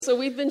So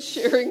we've been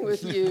sharing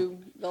with you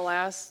the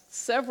last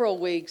several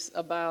weeks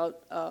about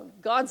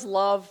God's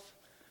love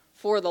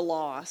for the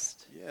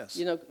lost. Yes.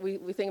 You know, we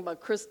think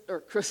about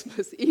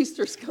Christmas,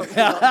 Easter's coming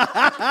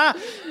up.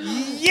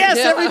 Yes,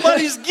 yeah.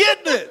 Everybody's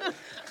getting it.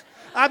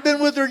 I've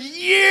been with her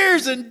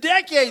years and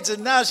decades,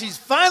 and now she's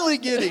finally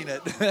getting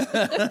it.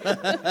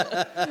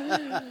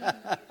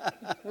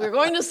 We're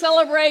going to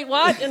celebrate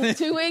what in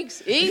 2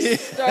 weeks?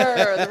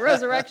 Easter, the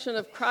resurrection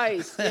of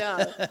Christ.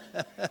 Yeah.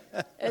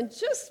 And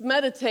just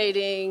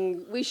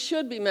meditating, we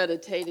should be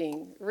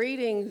meditating,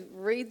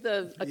 read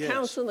the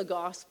accounts in the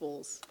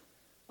Gospels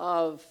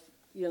of,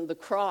 you know, the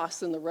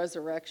cross and the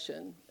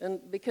resurrection.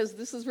 And because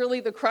this is really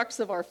the crux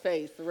of our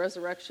faith, the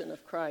resurrection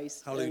of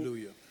Christ.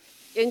 Hallelujah.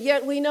 And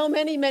yet we know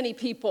many, many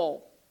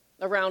people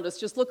around us.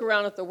 Just look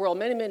around at the world.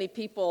 Many, many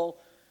people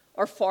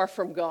are far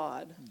from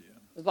God. Yeah.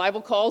 The Bible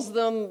calls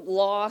them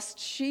lost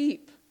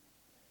sheep.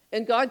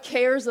 And God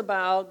cares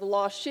about the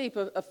lost sheep.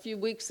 A few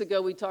weeks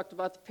ago, we talked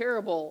about the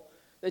parable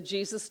that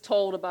Jesus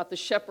told about the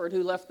shepherd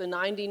who left the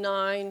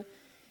 99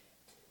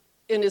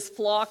 in his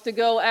flock to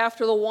go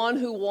after the one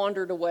who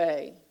wandered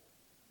away.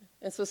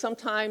 And so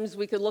sometimes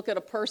we could look at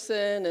a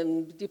person,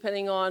 and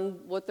depending on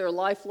what their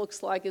life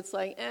looks like, it's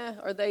like,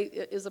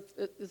 is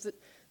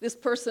this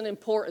person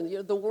important? You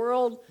know, the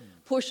world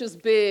pushes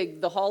big,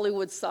 the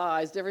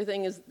Hollywood-sized.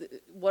 Everything is,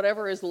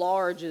 whatever is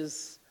large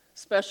is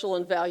special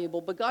and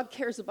valuable. But God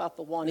cares about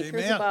the one. He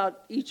Amen. cares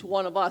about each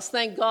one of us.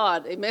 Thank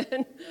God.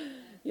 Amen.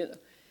 You know.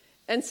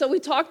 And so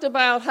we talked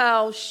about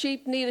how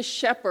sheep need a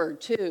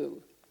shepherd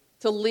too,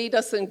 to lead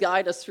us and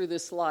guide us through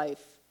this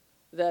life.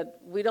 That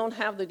we don't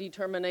have the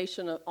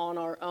determination on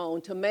our own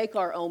to make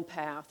our own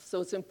path.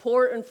 So it's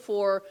important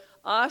for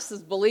us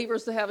as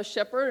believers to have a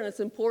shepherd, and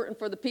it's important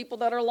for the people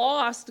that are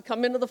lost to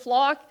come into the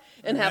flock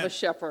and Amen. Have a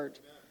shepherd.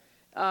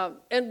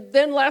 And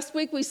then last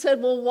week we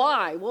said, well,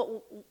 why?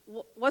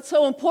 What's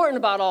so important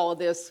about all of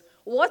this?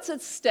 What's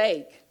at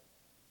stake?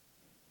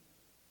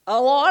 A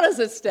lot is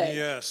at stake.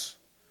 Yes.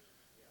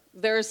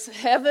 There's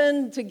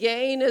heaven to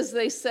gain, as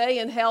they say,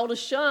 and hell to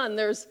shun.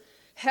 There's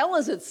hell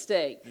is at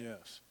stake.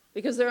 Yes.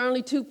 Because there are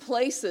only two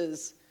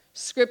places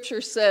Scripture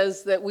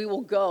says that we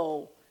will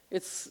go.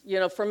 It's, you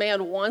know, for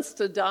man wants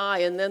to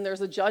die, and then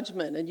there's a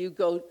judgment, and you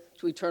go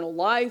to eternal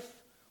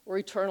life or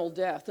eternal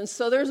death. And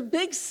so there's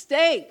big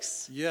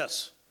stakes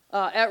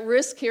at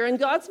risk here, and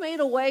God's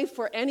made a way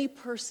for any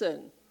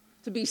person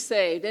to be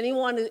saved.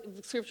 Anyone,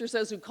 Scripture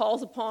says, who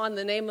calls upon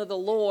the name of the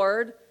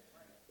Lord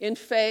in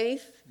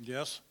faith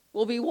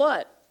will be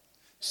what?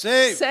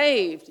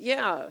 Saved,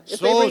 yeah.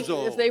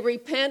 If they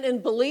repent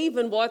and believe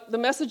in what the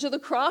message of the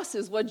cross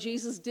is, what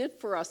Jesus did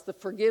for us, the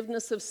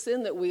forgiveness of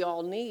sin that we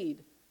all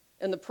need,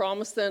 and the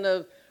promise then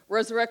of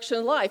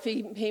resurrection life.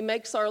 He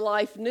makes our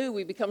life new.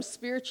 We become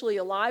spiritually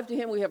alive to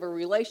Him. We have a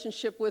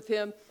relationship with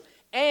Him,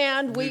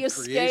 and we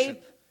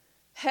escape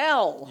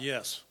hell.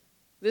 Yes.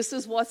 This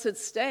is what's at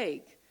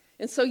stake.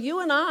 And so you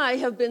and I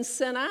have been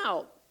sent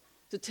out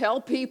to tell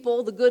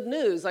people the good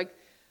news. Like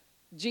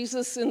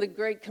Jesus in the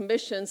Great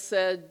Commission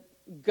said,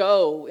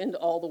 go into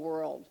all the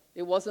world.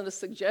 It wasn't a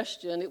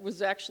suggestion. It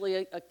was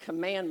actually a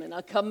commandment,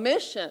 a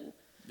commission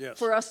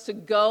for us to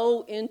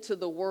go into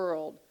the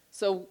world.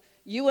 So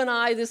you and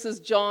I, this is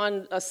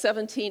John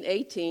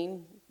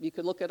 17:18. You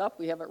could look it up.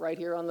 We have it right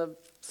here on the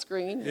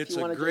screen. It's if you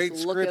a want to great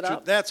just look it scripture.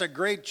 up. That's a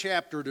great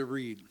chapter to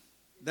read.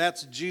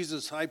 That's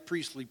Jesus' high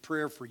priestly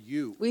prayer for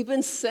you. We've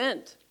been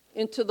sent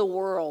into the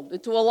world,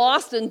 into a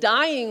lost and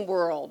dying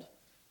world.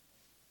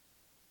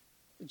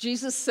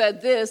 Jesus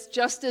said this,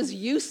 just as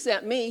you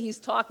sent me. He's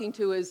talking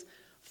to his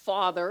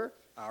Father.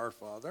 Our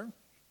Father.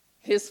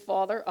 His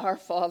Father, our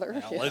Father.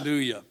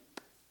 Hallelujah. Yeah.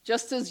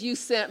 Just as you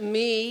sent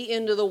me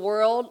into the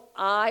world,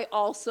 I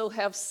also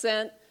have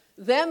sent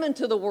them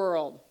into the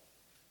world.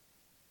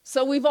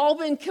 So we've all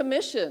been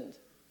commissioned.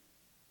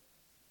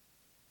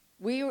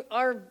 We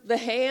are the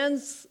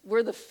hands,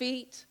 we're the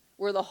feet,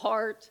 we're the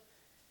heart,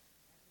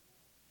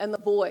 and the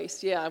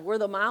voice, we're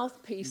the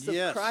mouthpiece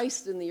of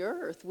Christ in the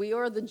earth. We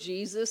are the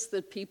Jesus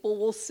that people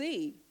will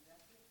see.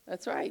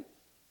 That's right.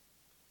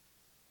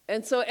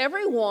 And so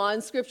everyone,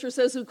 Scripture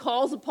says, who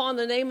calls upon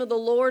the name of the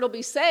Lord will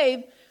be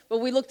saved. But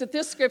we looked at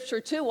this Scripture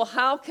too. Well,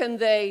 how can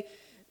they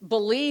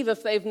believe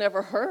if they've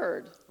never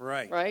heard?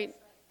 Right?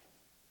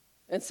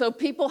 And so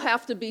people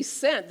have to be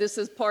sent. This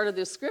is part of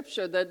this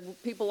Scripture,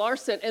 that people are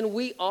sent, and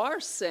we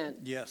are sent.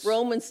 Yes.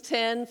 Romans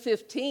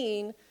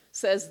 10:15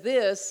 says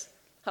this,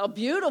 how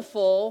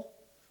beautiful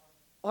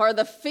are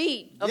the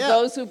feet of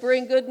those who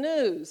bring good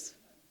news.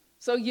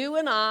 So you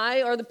and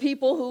I are the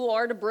people who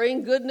are to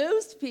bring good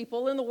news to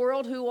people in the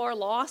world who are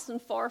lost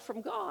and far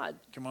from God.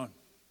 Come on.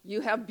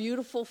 You have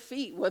beautiful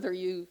feet, whether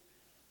you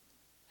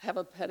have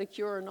a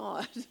pedicure or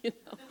not. You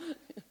know?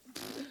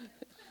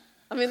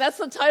 I mean, that's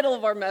the title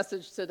of our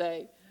message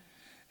today.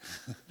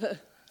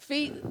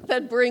 Feet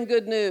that bring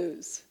good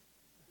news.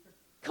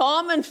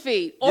 Common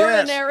feet,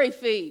 ordinary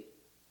feet.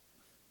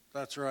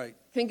 That's right.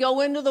 Can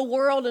go into the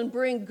world and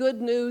bring good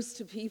news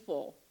to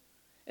people.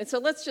 And so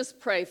let's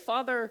just pray.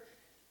 Father,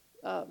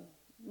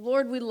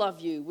 Lord, we love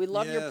you. We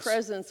love your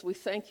presence. We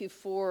thank you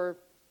for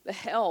the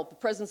help, the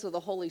presence of the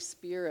Holy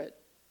Spirit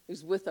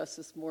who's with us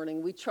this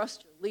morning. We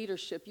trust your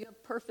leadership. You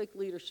have perfect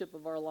leadership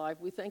of our life.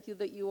 We thank you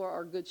that you are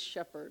our good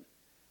shepherd,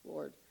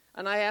 Lord.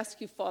 And I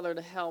ask you, Father,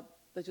 to help,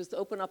 to just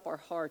open up our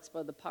hearts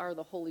by the power of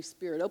the Holy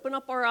Spirit. Open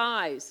up our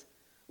eyes,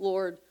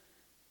 Lord,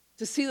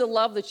 to see the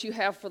love that you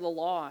have for the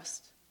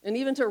lost, and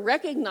even to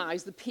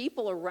recognize the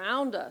people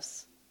around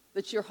us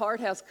that your heart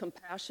has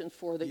compassion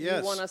for, that you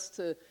want us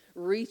to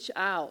reach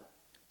out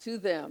to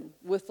them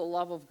with the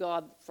love of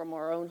God from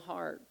our own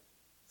heart,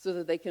 so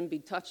that they can be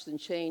touched and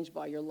changed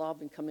by your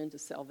love and come into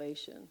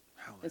salvation.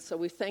 Hallelujah. And so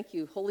we thank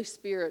you. Holy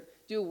Spirit,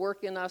 do a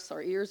work in us.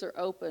 Our ears are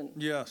open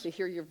to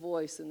hear your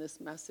voice in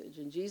this message.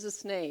 In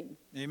Jesus' name,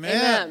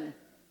 amen.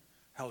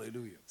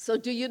 Hallelujah. So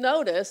do you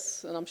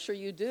notice, and I'm sure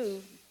you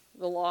do,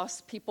 the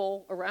lost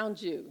people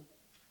around you?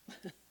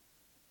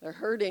 They're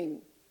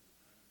hurting.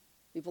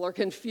 People are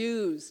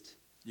confused.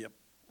 Yep.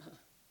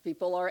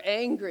 People are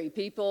angry.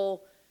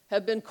 People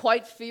have been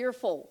quite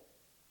fearful.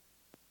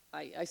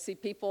 I see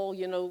people,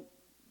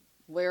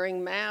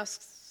 wearing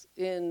masks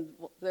in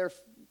their,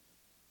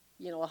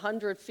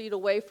 100 feet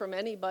away from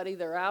anybody.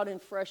 They're out in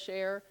fresh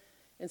air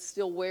and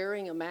still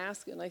wearing a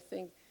mask. And I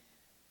think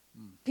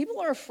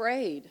people are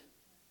afraid.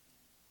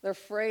 They're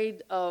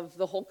afraid of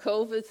the whole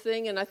COVID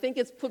thing. And I think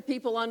it's put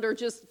people under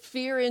just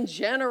fear in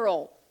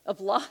general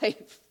of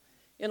life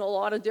in a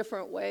lot of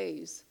different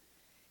ways.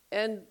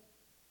 And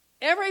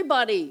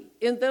everybody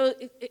in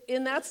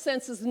that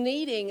sense is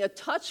needing a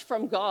touch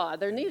from God.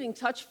 They're needing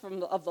touch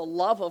of the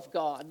love of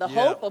God, the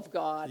hope of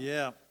God,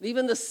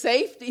 even the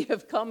safety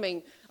of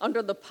coming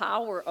under the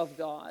power of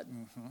God.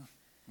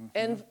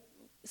 And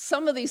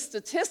some of these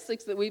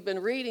statistics that we've been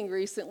reading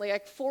recently,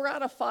 like 4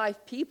 out of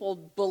 5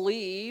 people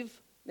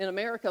in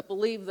America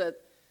believe that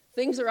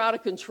things are out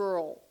of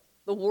control.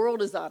 The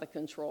world is out of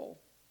control.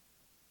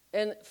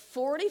 And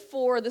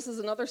 44, this is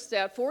another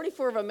stat,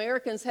 44 of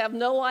Americans have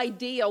no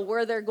idea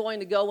where they're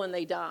going to go when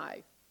they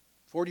die.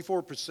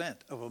 44%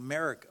 of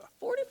America.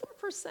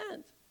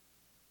 44%.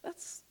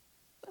 That's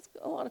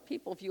a lot of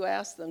people. If you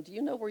ask them, do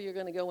you know where you're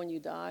going to go when you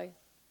die?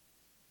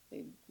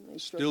 They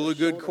Still a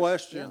good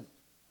question. Yeah.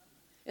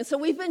 And so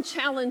we've been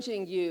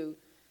challenging you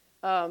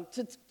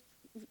to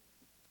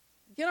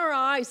get our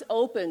eyes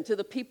open to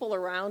the people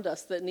around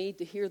us that need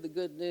to hear the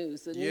good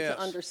news, that need to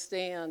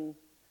understand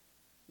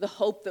the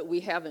hope that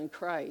we have in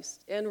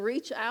Christ, and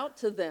reach out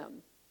to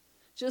them.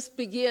 Just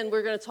begin.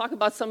 We're going to talk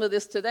about some of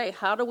this today.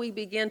 How do we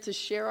begin to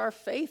share our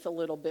faith a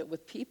little bit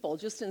with people,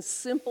 just in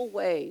simple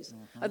ways?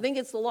 I think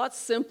it's a lot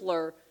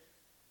simpler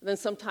than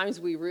sometimes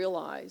we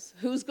realize.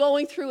 Who's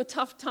going through a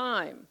tough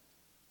time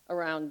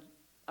around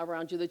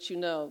you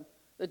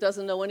that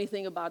doesn't know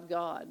anything about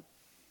God?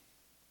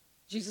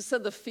 Jesus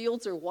said the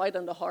fields are white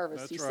unto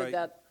harvest. He said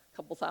that a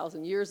couple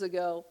thousand years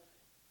ago.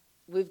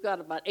 We've got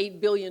about 8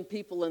 billion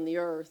people in the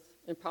earth.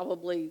 And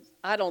probably,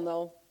 I don't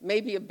know,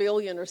 maybe 1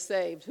 billion are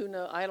saved. Who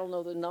knows? I don't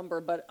know the number,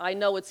 but I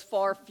know it's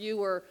far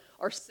fewer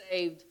are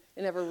saved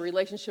and have a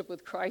relationship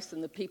with Christ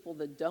than the people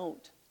that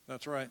don't.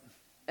 That's right.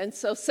 And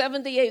so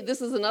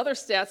this is another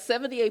stat,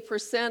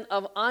 78%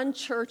 of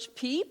unchurched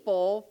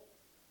people,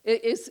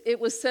 it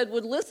was said,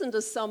 would listen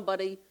to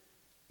somebody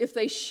if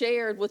they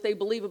shared what they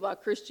believe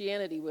about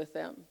Christianity with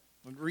them.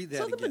 Read that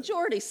again. So the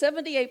majority,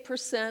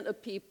 78%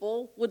 of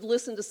people would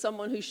listen to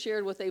someone who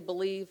shared what they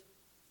believe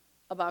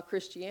about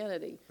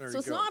Christianity. So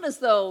it's not as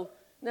though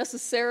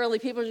necessarily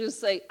people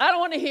just say, I don't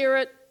want to hear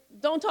it.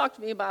 Don't talk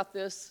to me about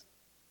this.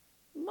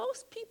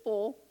 Most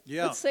people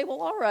would say,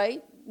 well, all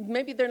right.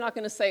 Maybe they're not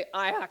going to say,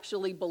 I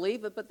actually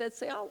believe it, but they'd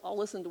say, I'll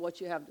listen to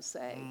what you have to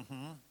say.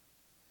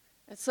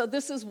 And so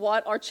this is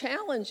what our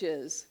challenge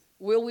is.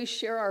 Will we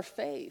share our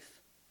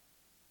faith?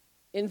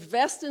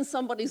 Invest in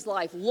somebody's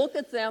life. Look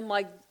at them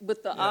like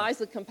with the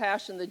eyes of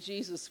compassion that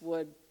Jesus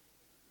would,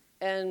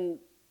 and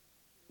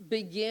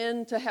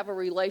begin to have a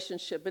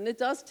relationship. And it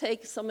does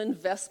take some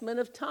investment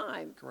of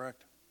time.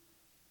 Correct.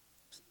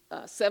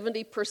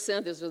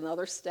 70%, there's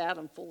another stat,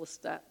 I'm full of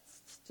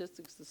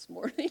statistics this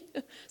morning.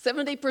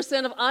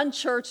 70% of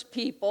unchurched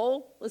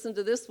people, listen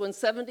to this one,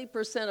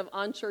 70% of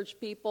unchurched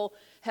people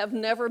have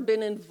never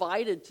been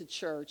invited to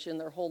church in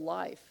their whole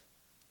life.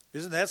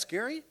 Isn't that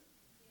scary?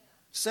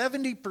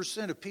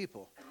 70% of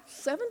people.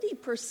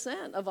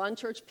 70% of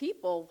unchurched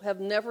people have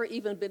never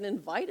even been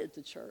invited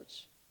to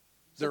church.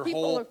 Their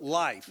whole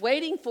life.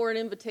 Waiting for an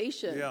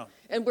invitation. Yeah.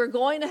 And we're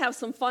going to have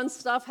some fun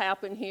stuff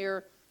happen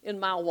here in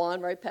Mile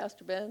 1, right,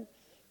 Pastor Ben?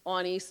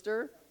 On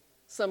Easter.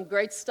 Some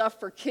great stuff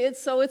for kids.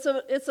 So it's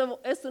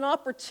an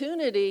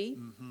opportunity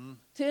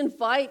to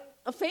invite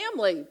a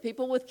family,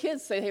 people with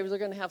kids. Say, hey, we're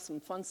going to have some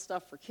fun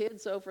stuff for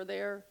kids over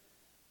there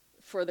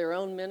for their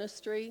own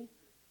ministry.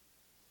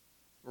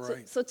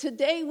 Right. So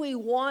today we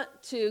want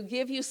to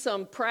give you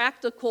some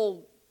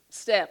practical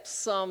steps,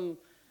 some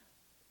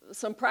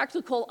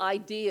practical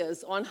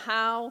ideas on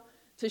how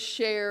to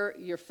share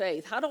your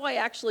faith. How do I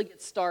actually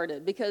get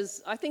started?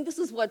 Because I think this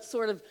is what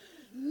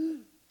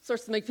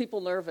starts to make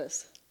people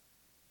nervous.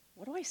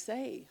 What do I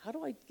say? How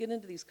do I get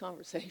into these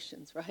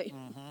conversations, right?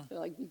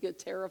 Like you get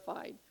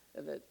terrified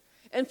of it.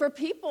 And for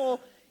people,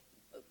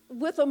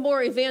 with a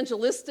more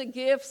evangelistic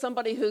gift,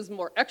 somebody who's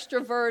more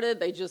extroverted,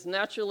 they just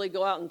naturally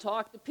go out and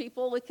talk to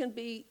people, it can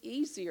be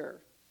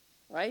easier,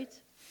 right?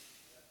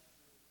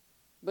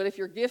 But if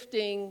your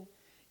gifting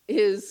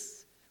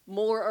is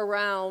more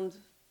around,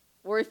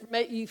 or if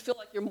you feel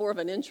like you're more of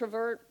an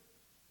introvert,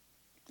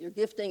 your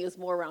gifting is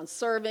more around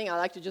serving. I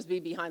like to just be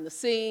behind the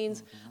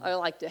scenes. Mm-hmm. I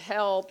like to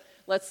help.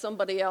 Let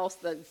somebody else,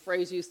 that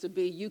phrase used to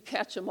be, you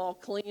catch them, I'll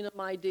clean them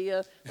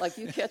idea. Like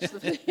you catch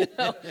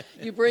them,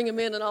 you bring them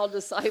in and I'll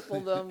disciple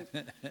them.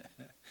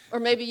 Or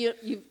maybe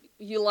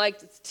you like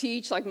to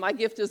teach, like my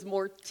gift is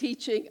more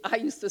teaching. I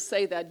used to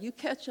say that. You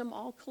catch them,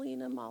 I'll clean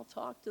them, I'll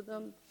talk to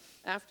them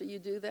after you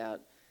do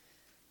that.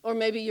 Or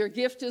maybe your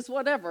gift is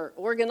whatever,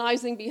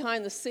 organizing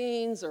behind the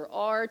scenes or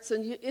arts.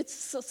 And it's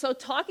so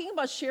talking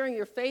about sharing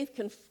your faith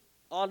can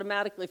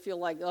automatically feel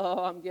like, oh,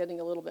 I'm getting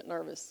a little bit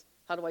nervous.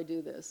 How do I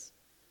do this?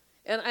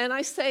 And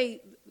I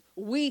say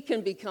we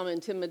can become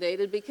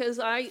intimidated because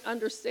I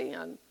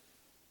understand,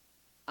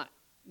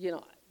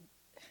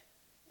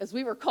 as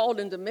we were called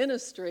into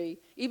ministry,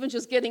 even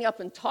just getting up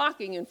and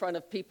talking in front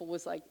of people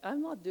was like,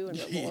 I'm not doing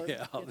it, Lord.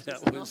 Yeah, I'm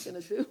not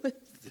going to do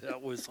it.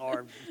 That was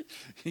hard.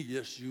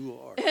 Yes, you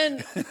are.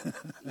 And,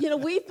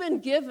 we've been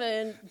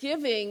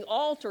giving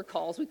altar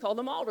calls. We call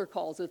them altar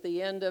calls at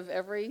the end of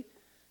every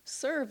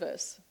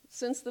service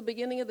since the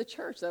beginning of the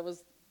church. That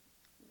was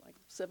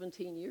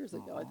 17 years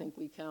ago, I think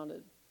we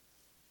counted.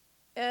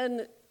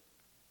 And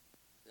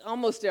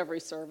almost every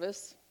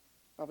service,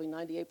 probably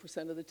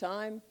 98% of the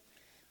time.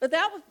 But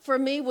that, for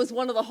me, was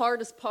one of the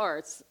hardest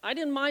parts. I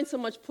didn't mind so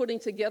much putting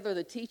together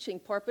the teaching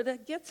part, but to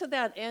get to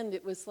that end,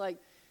 it was like,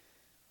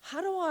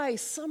 how do I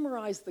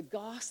summarize the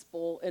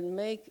gospel and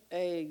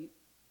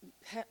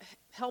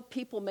help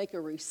people make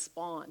a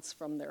response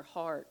from their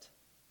heart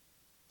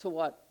to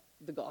what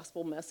the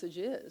gospel message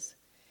is?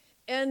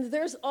 And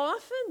there's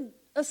often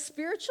a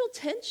spiritual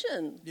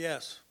tension.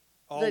 Yes,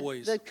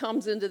 always. That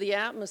comes into the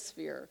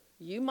atmosphere.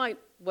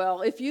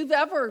 If you've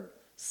ever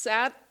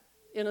sat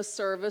in a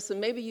service and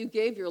maybe you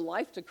gave your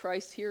life to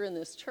Christ here in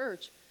this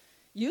church,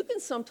 you can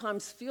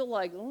sometimes feel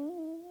like,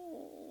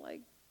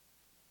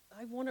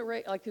 I want to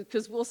raise,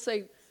 because we'll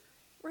say,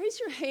 raise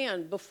your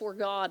hand before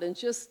God and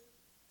just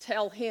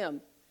tell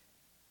him.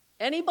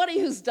 Anybody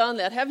who's done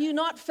that, have you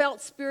not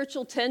felt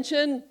spiritual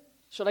tension?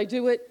 Should I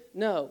do it?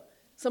 No.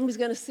 Somebody's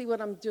going to see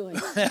what I'm doing.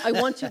 I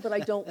want to, but I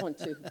don't want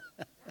to.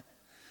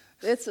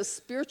 It's a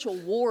spiritual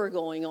war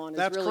going on is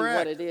That's really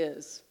correct. What it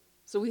is.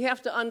 So we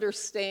have to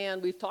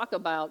understand, we've talked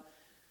about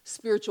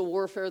spiritual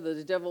warfare, that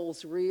the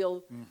devil's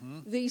real. Mm-hmm.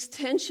 These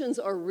tensions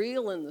are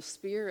real in the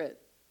spirit.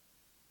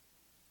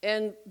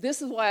 And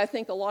this is why I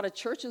think a lot of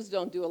churches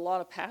don't do it, a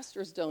lot of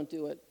pastors don't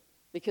do it,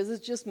 because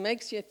it just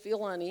makes you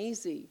feel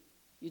uneasy.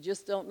 You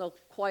just don't know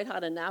quite how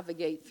to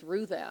navigate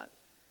through that.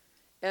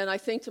 And I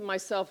think to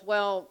myself,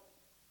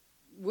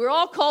 we're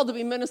all called to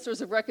be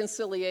ministers of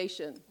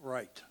reconciliation.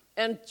 Right.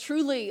 And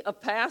truly, a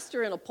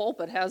pastor in a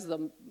pulpit has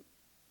the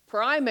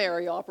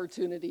primary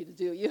opportunity to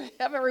do it. You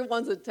have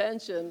everyone's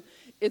attention.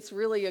 It's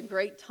really a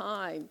great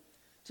time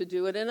to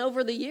do it. And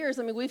over the years,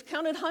 we've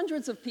counted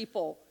hundreds of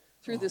people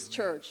through this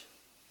church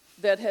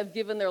that have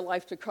given their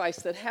life to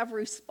Christ, that have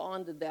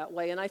responded that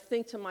way. And I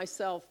think to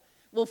myself,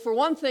 well, for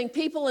one thing,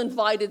 people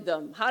invited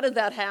them. How did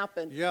that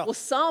happen? Yeah. Well,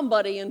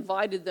 somebody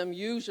invited them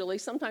usually.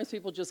 Sometimes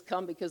people just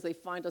come because they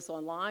find us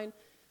online.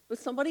 But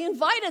somebody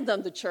invited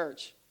them to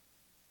church.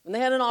 And they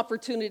had an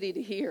opportunity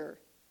to hear.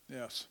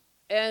 Yes.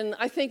 And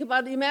I think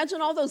about it,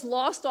 imagine all those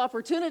lost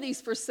opportunities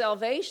for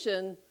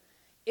salvation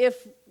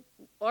if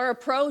our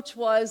approach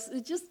was,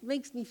 it just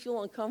makes me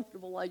feel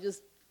uncomfortable. I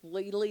just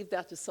leave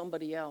that to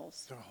somebody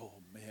else. Oh,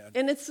 man.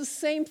 And it's the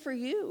same for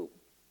you.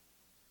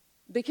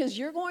 Because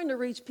you're going to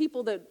reach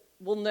people that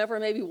will never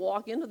maybe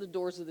walk into the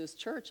doors of this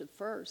church at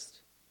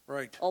first.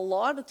 Right. A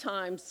lot of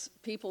times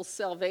people's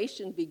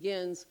salvation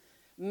begins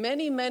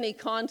many, many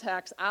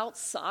contacts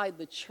outside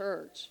the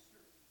church,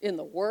 in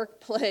the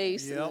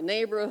workplace, in the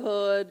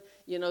neighborhood,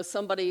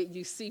 somebody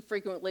you see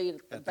frequently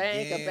at the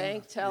bank, a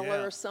bank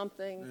teller or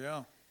something.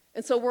 Yeah.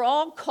 And so we're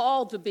all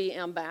called to be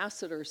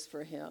ambassadors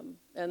for him.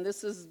 And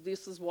this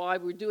is why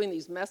we're doing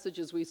these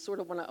messages. We sort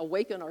of want to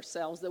awaken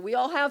ourselves that we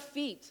all have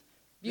feet,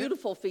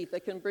 beautiful feet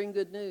that can bring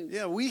good news.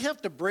 Yeah, we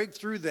have to break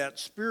through that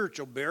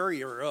spiritual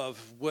barrier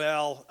of,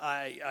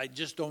 I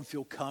just don't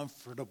feel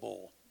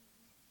comfortable.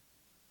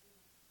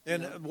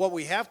 And what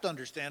we have to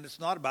understand, it's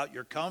not about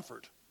your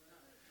comfort.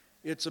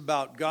 It's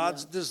about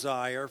God's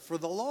desire for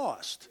the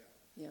lost.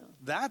 Yeah.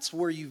 That's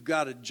where you've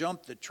got to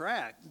jump the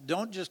track.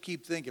 Don't just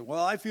keep thinking,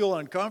 I feel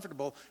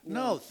uncomfortable.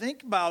 No,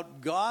 think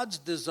about God's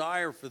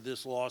desire for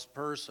this lost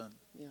person.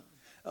 Yeah.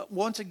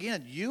 Once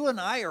again, you and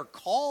I are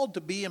called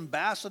to be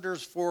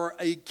ambassadors for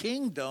a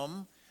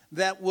kingdom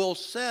that will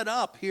set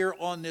up here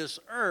on this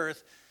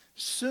earth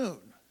soon.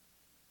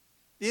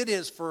 It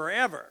is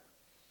forever.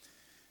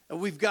 And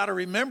we've got to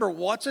remember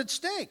what's at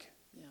stake.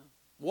 Yeah.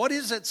 What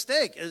is at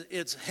stake?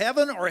 It's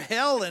heaven or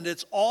hell, and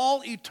it's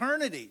all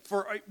eternity.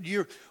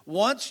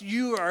 Once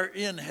you are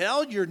in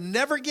hell, you're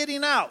never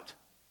getting out.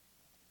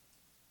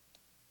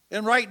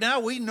 And right now,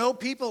 we know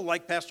people,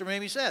 like Pastor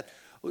Mamie said,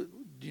 Do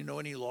you know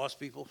any lost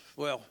people?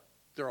 Well,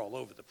 they're all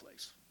over the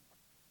place.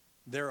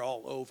 They're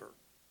all over.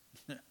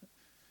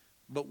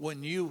 But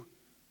when you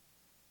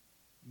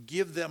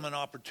give them an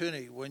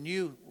opportunity, when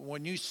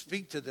you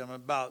speak to them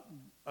about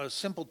a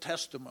simple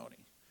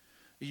testimony,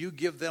 you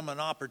give them an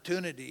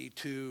opportunity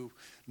to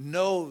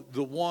know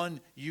the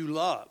one you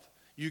love.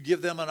 You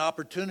give them an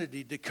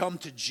opportunity to come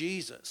to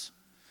Jesus.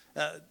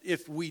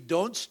 If we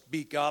don't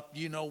speak up,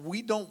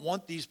 we don't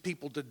want these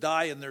people to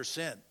die in their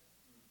sin.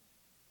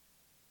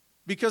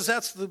 Because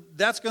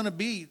that's going to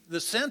be the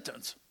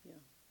sentence. Yeah.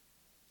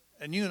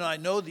 And you and I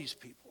know these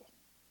people.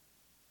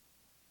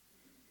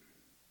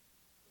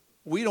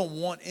 We don't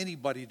want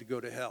anybody to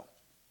go to hell.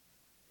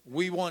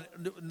 We want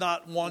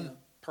not one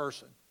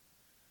person.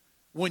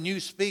 When you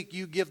speak,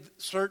 you give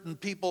certain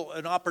people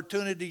an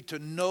opportunity to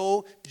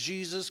know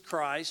Jesus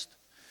Christ,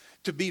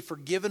 to be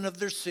forgiven of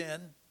their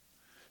sin,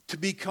 to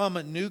become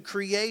a new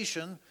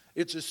creation.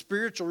 It's a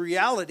spiritual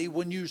reality.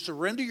 When you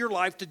surrender your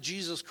life to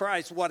Jesus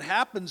Christ, what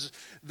happens,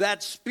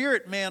 that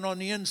spirit man on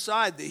the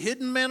inside, the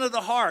hidden man of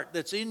the heart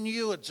that's in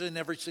you, it's in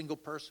every single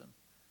person,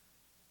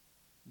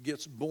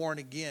 gets born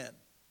again.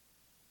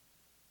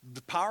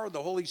 The power of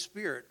the Holy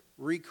Spirit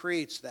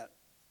recreates that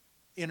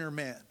inner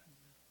man,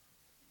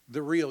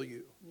 the real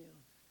you. Yeah.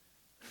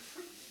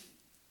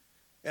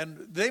 And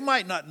they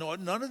might not know it.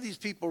 None of these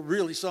people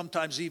really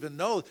sometimes even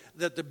know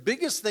that the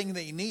biggest thing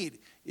they need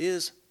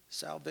is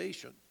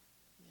salvation.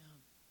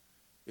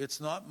 Yeah.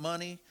 It's not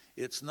money.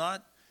 It's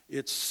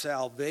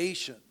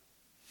salvation.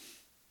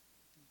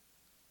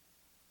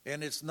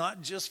 And it's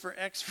not just for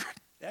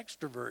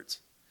extroverts.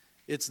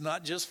 It's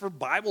not just for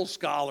Bible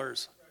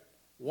scholars.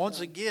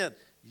 Once again,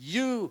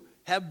 you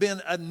have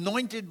been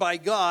anointed by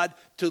God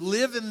to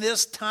live in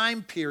this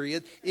time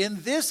period,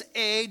 in this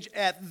age,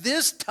 at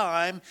this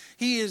time.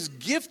 He has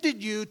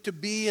gifted you to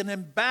be an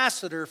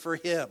ambassador for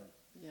Him.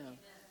 Yeah.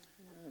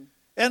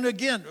 And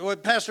again,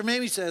 what Pastor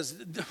Mamie says,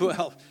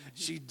 well,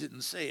 she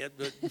didn't say it,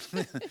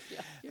 but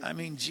I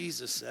mean,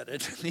 Jesus said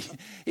it.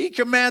 He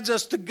commands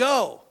us to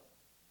go.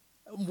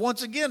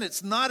 Once again,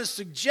 it's not a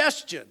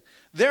suggestion.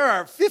 There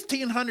are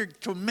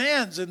 1,500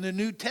 commands in the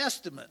New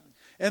Testament.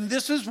 And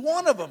this is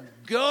one of them.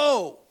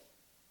 Go.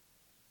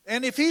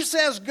 And if He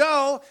says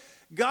go,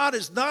 God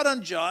is not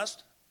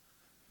unjust.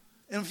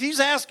 And if He's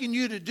asking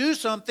you to do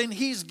something,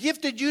 He's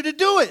gifted you to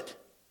do it.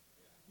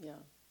 Yeah.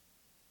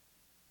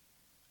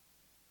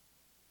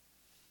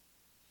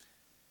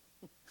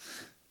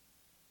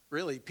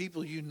 Really,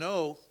 people you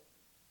know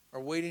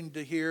are waiting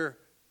to hear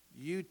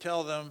you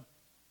tell them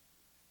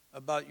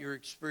about your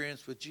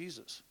experience with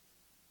Jesus.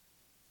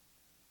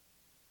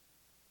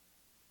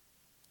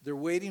 They're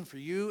waiting for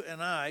you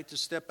and I to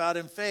step out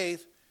in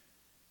faith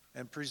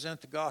and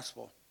present the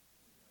gospel.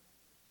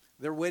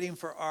 They're waiting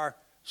for our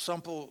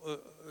simple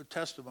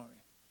testimony.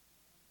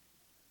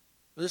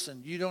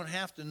 Listen, you don't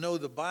have to know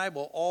the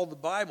Bible, all the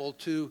Bible,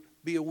 to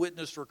be a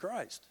witness for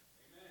Christ.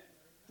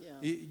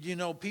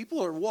 Yeah.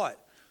 People are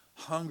what?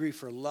 Hungry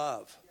for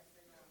love.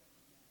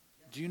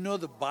 Do you know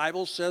the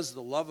Bible says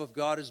the love of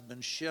God has been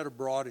shed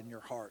abroad in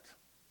your heart?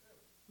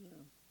 Yeah.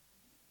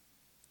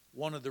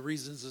 One of the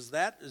reasons is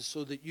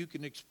so that you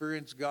can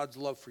experience God's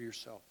love for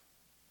yourself.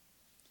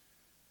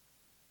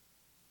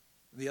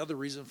 The other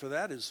reason for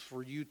that is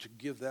for you to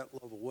give that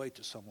love away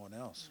to someone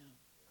else. Yeah.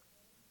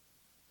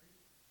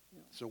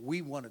 Yeah. So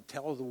we want to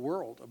tell the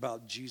world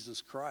about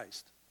Jesus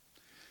Christ.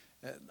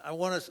 And I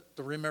want us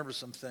to remember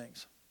some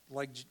things.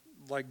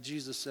 Like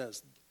Jesus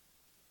says,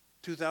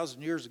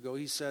 2,000 years ago,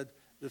 He said,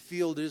 the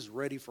field is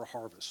ready for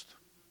harvest.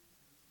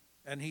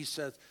 And He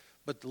said,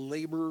 but the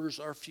laborers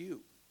are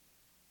few.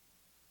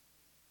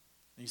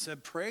 He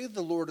said, pray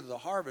the Lord of the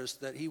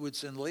harvest that He would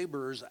send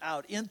laborers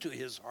out into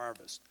His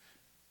harvest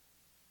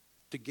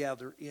to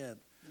gather in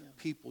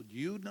people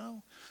you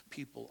know,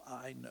 people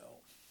I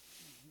know.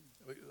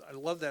 Mm-hmm. I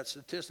love that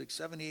statistic.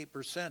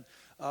 78%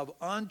 of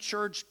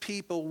unchurched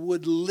people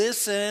would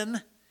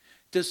listen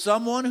to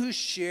someone who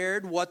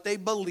shared what they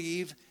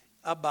believe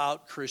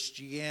about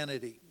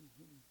Christianity.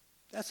 Mm-hmm.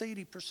 That's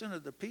 80%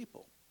 of the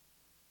people.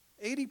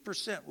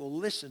 80% will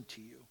listen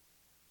to you.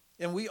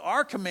 And we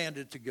are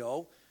commanded to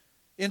go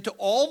into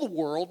all the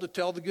world to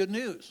tell the good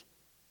news.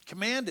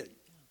 Commanded.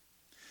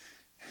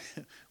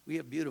 We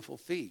have beautiful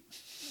feet.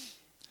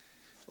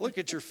 Look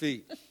at your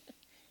feet.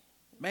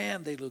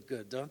 Man, they look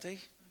good, don't they?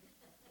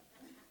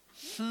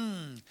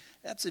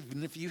 That's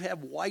even if you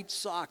have white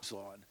socks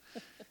on.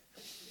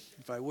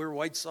 If I wear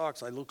white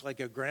socks, I look like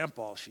a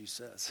grandpa, she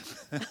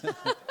says.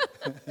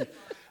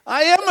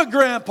 I am a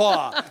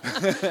grandpa.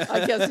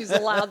 I guess he's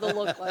allowed to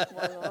look like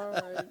one. All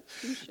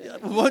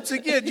right. Once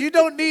again, you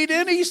don't need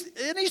any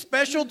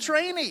special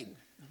training.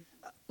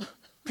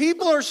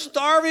 People are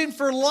starving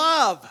for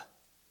love.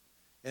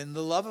 And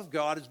the love of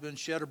God has been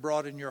shed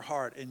abroad in your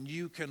heart. And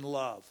you can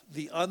love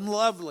the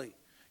unlovely.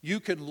 You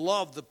can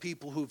love the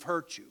people who've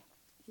hurt you.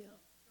 Yeah.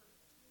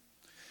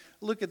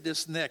 Look at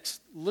this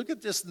next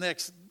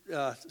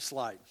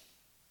slide.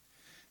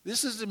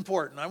 This is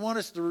important. I want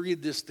us to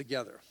read this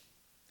together.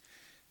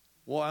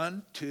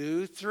 1,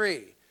 2,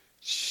 3.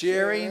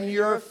 Sharing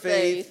your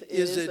faith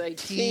is a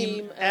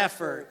team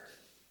effort.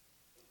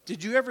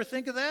 Did you ever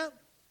think of that?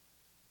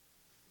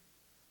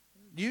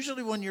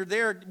 Usually when you're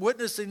there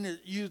witnessing,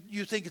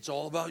 you think it's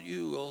all about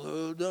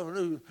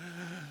you.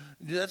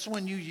 That's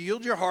when you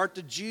yield your heart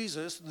to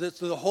Jesus, that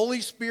the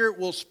Holy Spirit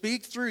will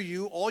speak through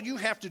you. All you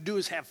have to do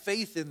is have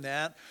faith in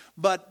that.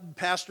 But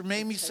Pastor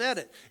Mamie said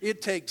it.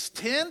 It takes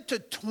 10 to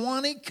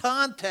 20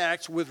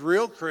 contacts with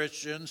real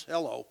Christians.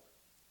 Hello.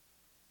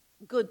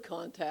 Good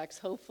contacts,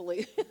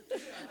 hopefully.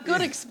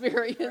 Good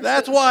experience.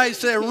 That's why I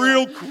said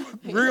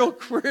real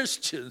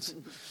Christians.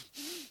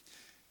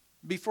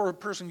 Before a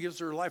person gives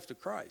their life to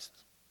Christ.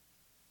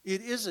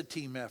 It is a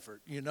team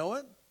effort. You know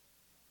it?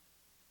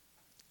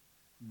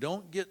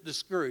 Don't get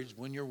discouraged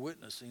when you're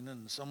witnessing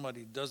and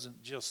somebody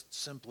doesn't just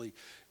simply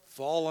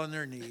fall on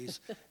their knees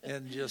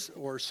and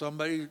or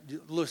somebody,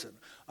 listen,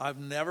 I've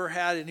never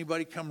had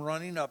anybody come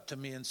running up to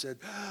me and said,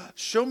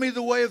 show me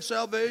the way of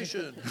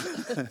salvation.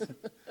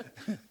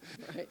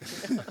 Right.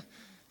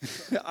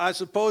 I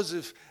suppose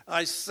if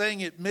I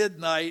sang at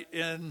midnight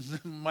and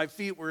my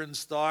feet were in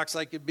stocks,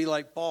 I could be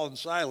like Paul and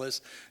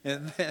Silas,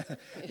 and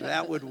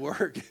that would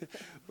work.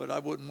 But I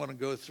wouldn't want to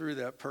go through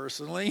that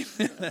personally.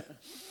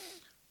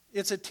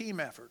 It's a team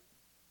effort.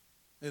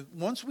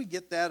 Once we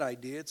get that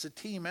idea, it's a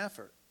team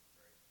effort.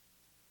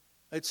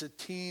 It's a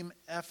team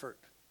effort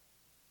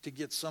to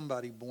get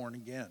somebody born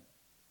again.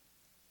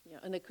 Yeah,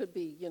 and it could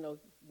be,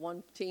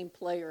 one team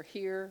player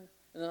here,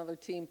 another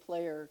team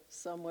player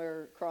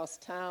somewhere across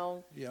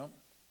town, Yeah.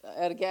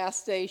 At a gas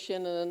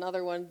station, and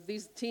another one.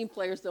 These team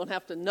players don't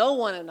have to know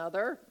one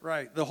another.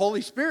 Right. The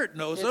Holy Spirit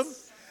knows them.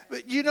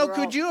 But,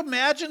 could you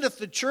imagine if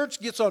the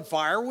church gets on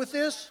fire with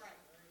this?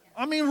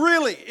 I mean,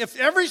 really, if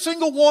every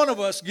single one of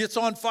us gets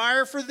on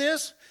fire for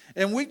this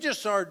and we just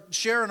start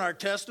sharing our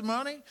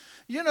testimony,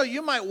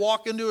 you might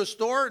walk into a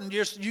store and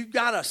you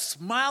got a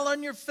smile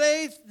on your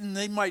face, and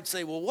they might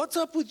say, well, what's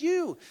up with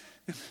you?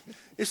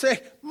 You say,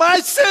 my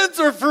sins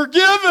are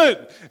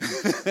forgiven.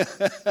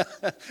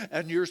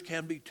 And yours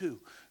can be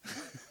too.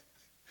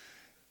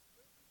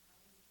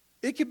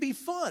 It could be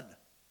fun.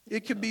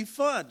 It could be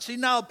fun. See,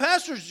 now a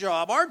pastor's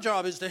job, our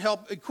job is to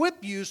help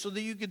equip you so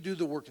that you can do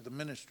the work of the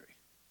ministry.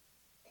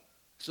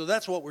 So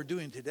that's what we're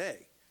doing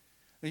today.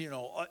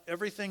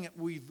 Everything that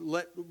we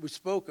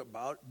spoke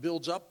about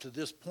builds up to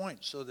this point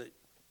so that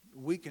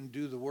we can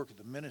do the work of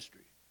the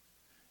ministry.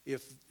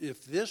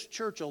 If this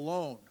church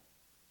alone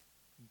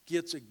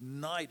gets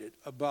ignited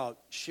about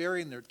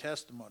sharing their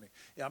testimony,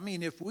 I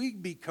mean, if we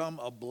become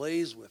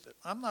ablaze with it,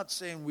 I'm not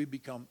saying we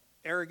become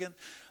arrogant.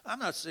 I'm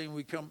not saying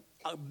we become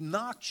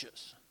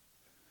obnoxious.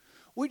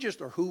 We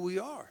just are who we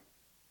are.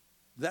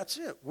 That's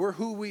it. We're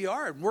who we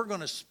are, and we're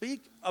going to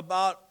speak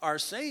about our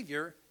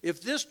Savior.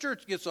 If this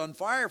church gets on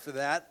fire for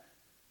that,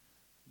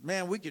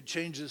 man, we could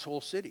change this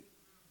whole city.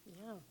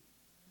 Yeah.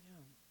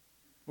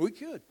 We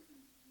could.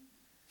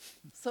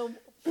 So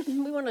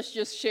we want to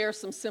just share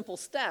some simple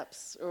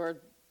steps, or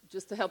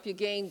just to help you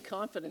gain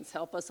confidence,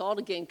 help us all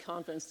to gain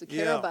confidence, to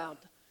care about.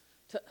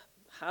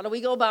 How do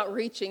we go about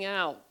reaching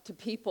out to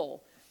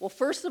people? Well,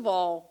 first of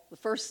all, the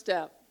first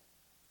step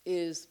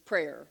is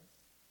prayer.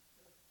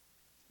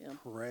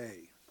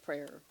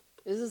 Prayer.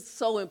 This is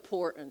so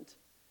important.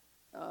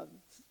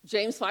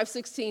 James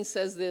 5:16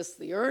 says this: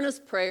 the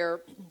earnest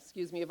prayer,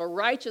 of a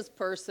righteous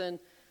person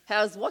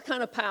has what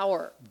kind of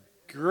power?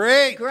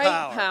 Great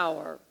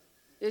power.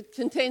 It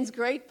contains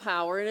great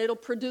power, and it'll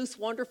produce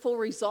wonderful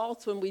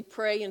results when we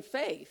pray in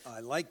faith.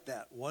 I like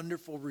that.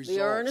 Wonderful results.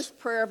 The earnest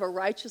prayer of a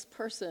righteous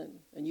person.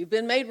 And you've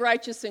been made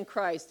righteous in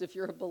Christ if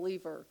you're a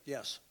believer.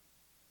 Yes.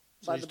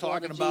 So he's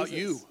talking about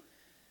you.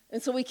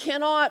 And so we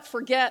cannot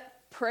forget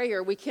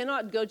prayer. We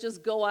cannot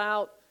go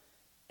out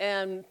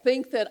and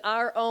think that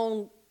our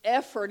own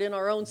effort in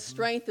our own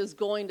strength is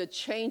going to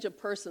change a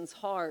person's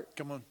heart.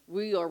 Come on.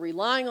 We are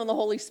relying on the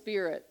Holy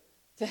Spirit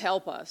to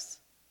help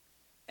us.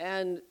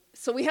 And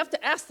so we have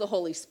to ask the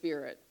Holy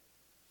Spirit,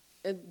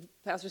 and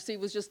Pastor Steve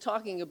was just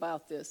talking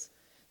about this,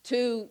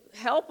 to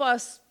help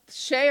us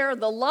share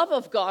the love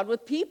of God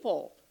with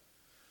people.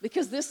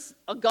 Because this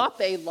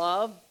agape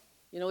love,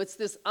 it's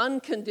this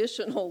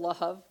unconditional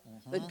love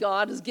that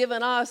God has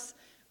given us.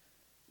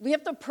 We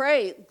have to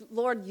pray,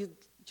 Lord,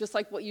 just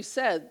like what you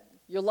said,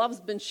 your love's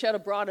been shed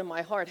abroad in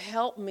my heart.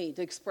 Help me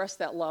to express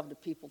that love to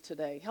people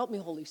today. Help me,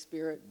 Holy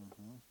Spirit.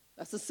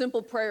 That's a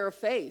simple prayer of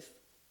faith.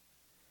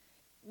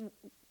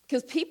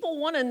 Because people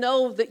want to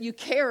know that you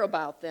care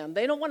about them.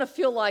 They don't want to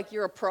feel like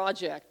you're a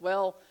project.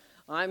 Well,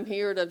 I'm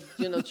here to,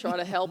 try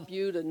to help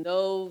you to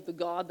know the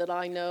God that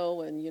I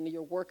know, and,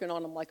 you're working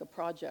on them like a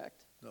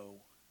project. No.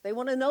 They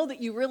want to know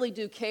that you really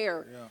do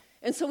care. Yeah.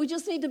 And so we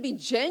just need to be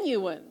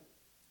genuine.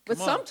 But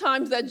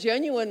sometimes that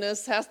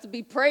genuineness has to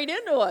be prayed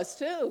into us,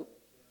 too.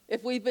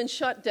 If we've been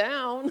shut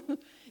down,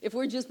 if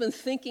we've just been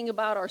thinking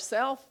about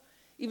ourselves,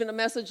 even a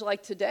message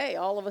like today,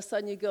 all of a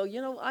sudden you go,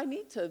 I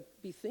need to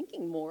be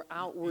thinking more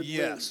outwardly.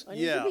 Yes, I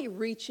need to be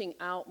reaching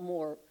out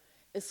more.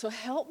 And so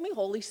help me,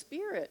 Holy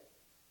Spirit.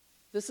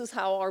 These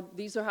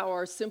are how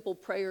our simple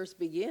prayers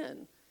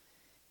begin.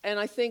 And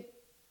I think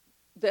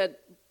that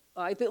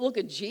look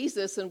at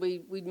Jesus, and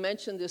we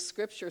mentioned this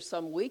scripture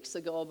some weeks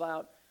ago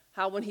about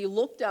how when he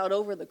looked out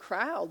over the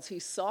crowds, he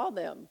saw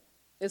them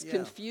as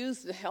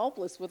confused and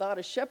helpless without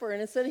a shepherd.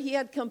 And it said he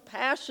had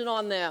compassion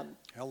on them.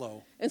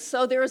 Hello. And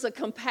so there is a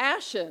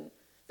compassion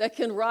that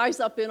can rise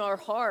up in our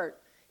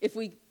heart if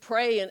we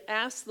pray and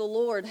ask the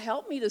Lord,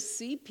 help me to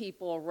see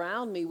people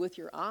around me with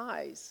your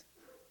eyes.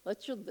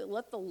 Let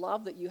the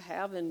love that you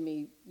have in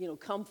me,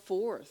 come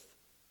forth.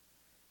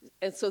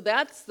 And so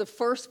that's the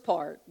first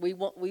part. We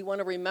want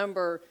to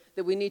remember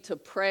that we need to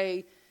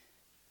pray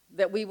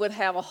that we would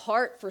have a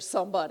heart for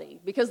somebody.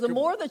 Because the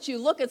more that you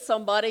look at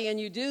somebody and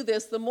you do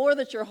this, the more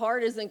that your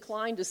heart is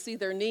inclined to see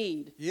their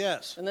need.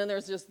 Yes. And then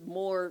there's just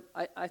more,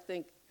 I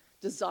think,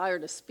 desire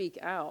to speak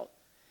out.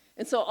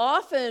 And so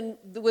often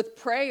with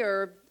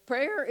prayer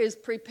is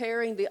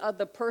preparing the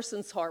other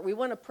person's heart. We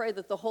want to pray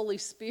that the Holy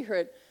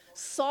Spirit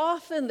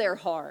soften their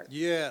heart.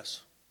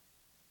 Yes.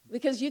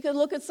 Because you can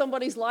look at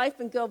somebody's life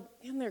and go,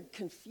 man, they're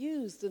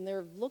confused and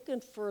they're looking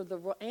for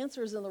the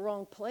answers in the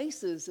wrong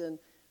places. And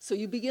so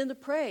you begin to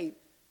pray,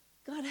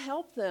 God,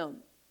 help them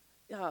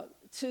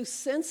to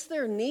sense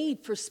their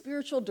need for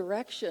spiritual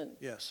direction.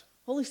 Yes.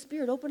 Holy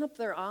Spirit, open up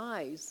their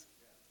eyes.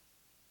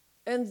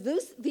 And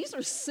these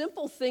are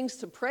simple things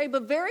to pray,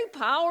 but very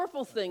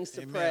powerful things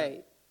to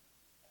pray.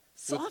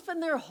 Soften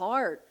their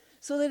heart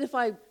so that if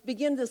I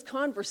begin this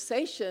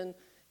conversation,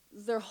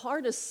 their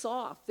heart is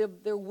soft.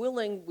 They're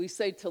willing, we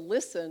say, to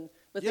listen,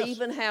 but they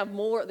even have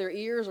more, their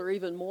ears are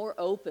even more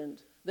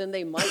opened than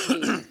they might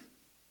be.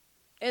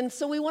 And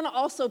so we want to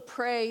also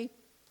pray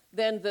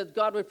then that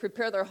God would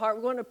prepare their heart.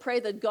 We want to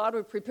pray that God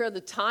would prepare the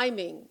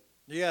timing.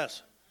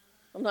 Yes.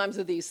 Sometimes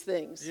of these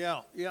things.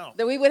 Yeah.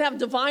 That we would have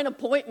divine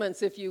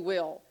appointments, if you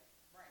will.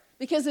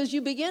 Because as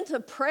you begin to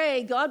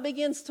pray, God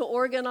begins to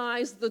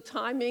organize the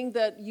timing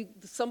that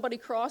somebody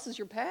crosses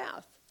your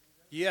path.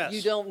 Yes.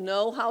 You don't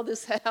know how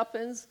this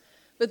happens,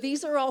 but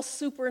these are all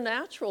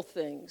supernatural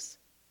things.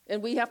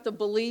 And we have to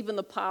believe in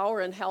the power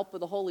and help of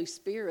the Holy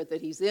Spirit,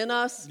 that He's in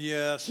us.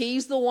 Yes.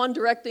 He's the one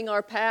directing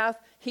our path.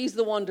 He's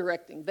the one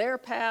directing their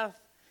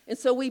path. And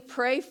so we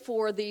pray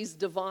for these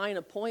divine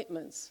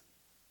appointments.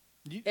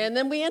 And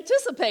then we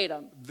anticipate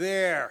them.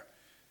 There.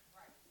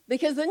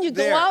 Because then you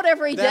go out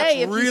every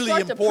day. If really you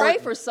start important. to pray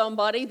for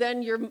somebody,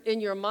 then you're in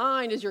your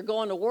mind as you're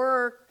going to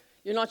work,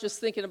 you're not just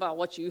thinking about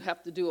what you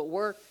have to do at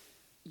work.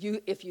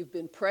 If you've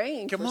been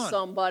praying for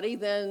somebody,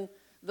 then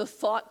the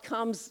thought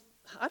comes,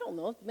 I don't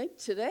know, maybe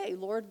today,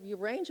 Lord, you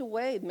arrange a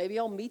way. Maybe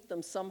I'll meet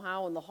them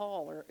somehow in the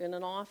hall or in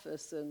an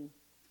office, and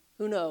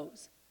who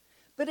knows.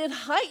 But it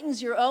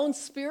heightens your own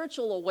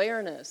spiritual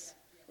awareness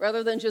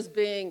rather than just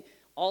being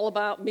all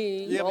about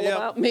me,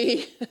 about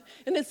me.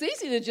 And it's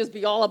easy to just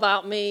be all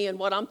about me and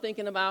what I'm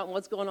thinking about and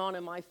what's going on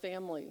in my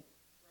family.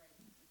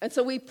 And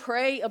so we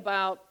pray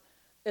about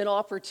an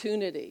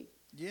opportunity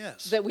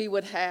that we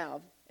would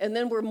have. And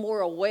then we're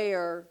more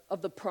aware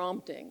of the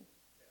prompting.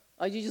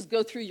 You just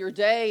go through your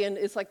day, and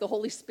it's like the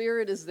Holy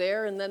Spirit is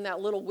there, and then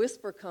that little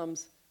whisper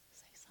comes,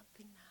 say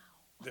something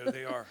now. There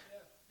they are.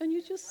 And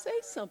you just say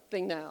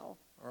something now.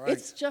 All right.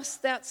 It's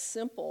just that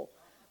simple.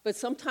 But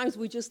sometimes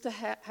we just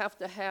have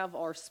to have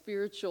our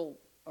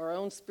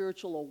own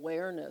spiritual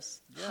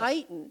awareness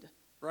heightened.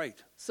 Right.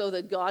 So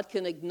that God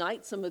can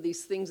ignite some of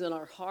these things in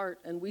our heart,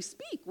 and we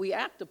speak, we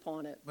act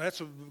upon it. That's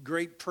a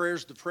great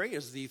prayers to pray,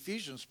 is the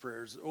Ephesians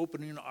prayers,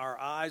 opening our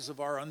eyes of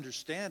our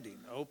understanding,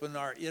 open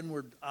our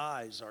inward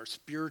eyes, our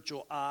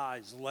spiritual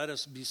eyes. Let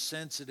us be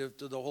sensitive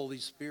to the Holy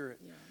Spirit.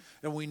 Yeah.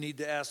 And we need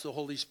to ask the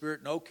Holy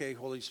Spirit, okay,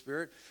 Holy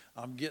Spirit,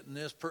 I'm getting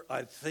this.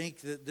 I think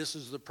that this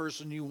is the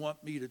person you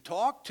want me to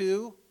talk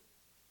to.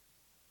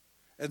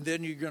 And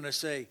then you're going to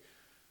say,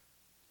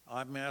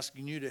 I'm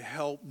asking you to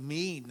help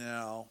me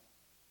now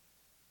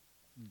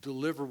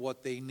deliver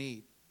what they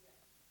need.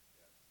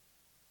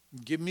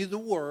 Give me the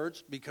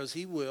words, because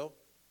He will.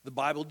 The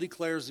Bible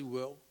declares He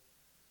will.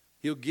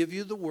 He'll give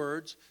you the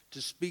words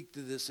to speak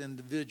to this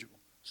individual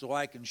so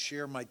I can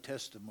share my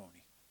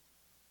testimony.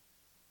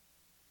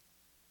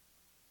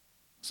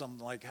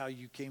 Something like how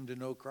you came to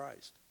know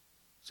Christ.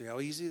 See how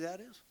easy that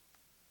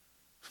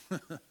is?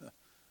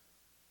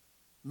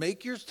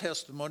 Make your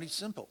testimony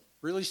simple,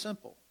 really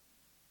simple.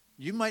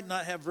 You might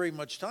not have very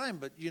much time,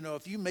 but,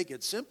 if you make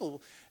it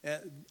simple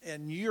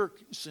and you're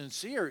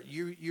sincere,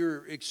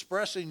 you're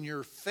expressing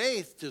your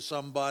faith to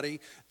somebody,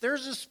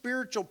 there's a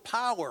spiritual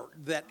power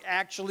that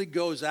actually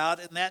goes out,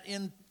 and that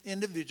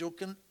individual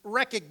can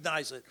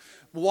recognize it.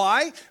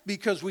 Why?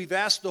 Because we've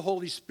asked the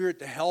Holy Spirit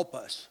to help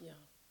us. Yeah.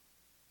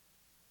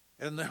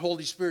 And the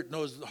Holy Spirit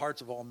knows the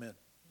hearts of all men.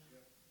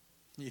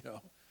 Yeah.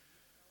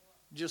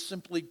 Just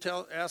simply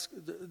ask,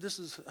 this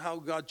is how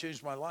God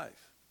changed my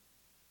life.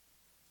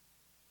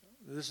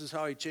 This is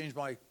how He changed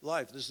my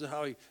life. This is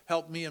how He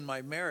helped me in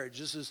my marriage.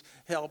 This is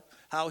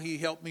how He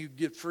helped me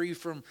get free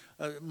from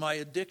my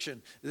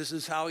addiction. This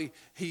is how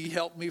He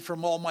helped me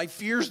from all my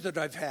fears that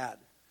I've had.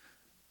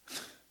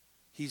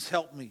 He's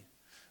helped me.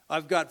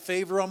 I've got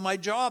favor on my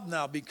job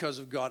now because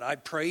of God. I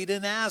prayed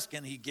and asked,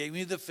 and He gave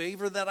me the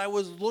favor that I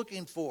was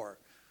looking for.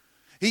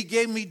 He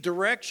gave me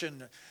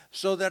direction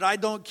so that I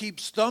don't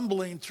keep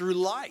stumbling through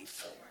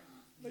life.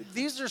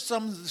 These are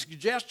some of the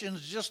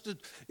suggestions just to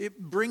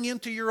bring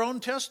into your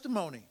own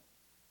testimony.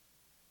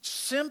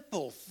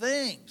 Simple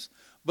things.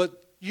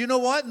 But you know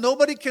what?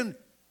 Nobody can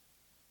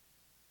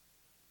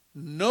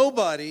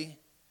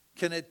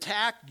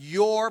attack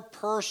your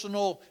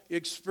personal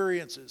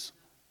experiences.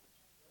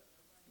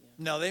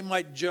 Now, they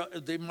might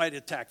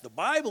attack the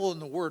Bible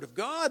and the Word of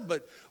God,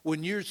 but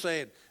when you're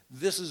saying,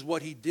 this is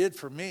what he did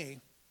for me,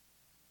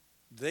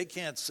 they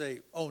can't say,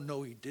 oh,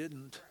 no, he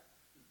didn't.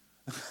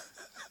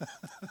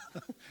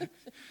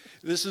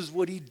 This is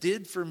what he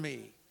did for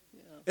me.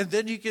 Yeah. And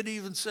then you can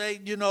even say,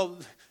 you know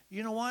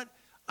what?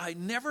 I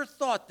never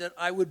thought that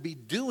I would be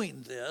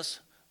doing this,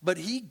 but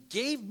he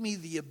gave me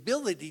the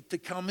ability to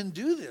come and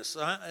do this.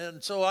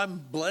 And so I'm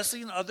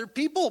blessing other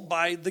people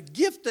by the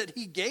gift that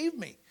he gave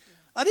me.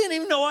 I didn't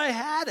even know I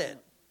had it.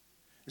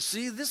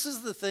 See, this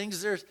is the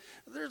things. There's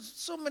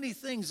so many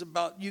things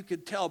you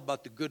could tell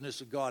about the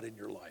goodness of God in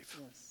your life.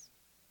 Yes.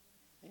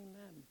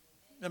 Amen.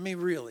 I mean,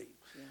 really.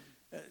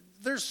 Yeah.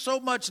 There's so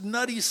much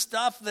nutty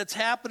stuff that's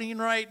happening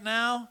right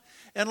now.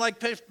 And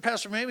like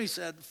Pastor Mamie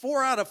said,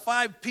 4 out of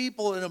 5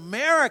 people in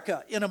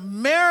America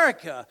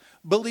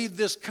believe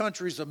this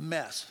country's a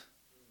mess.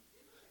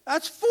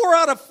 That's 4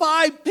 out of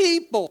 5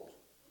 people.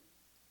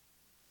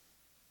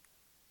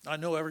 I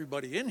know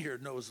everybody in here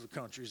knows the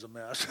country's a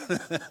mess.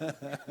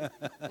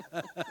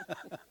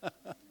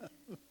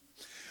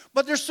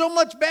 But there's so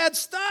much bad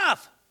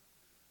stuff.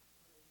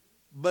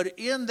 But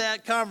in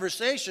that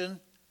conversation,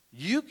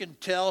 you can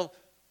tell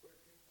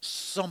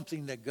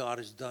something that God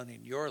has done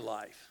in your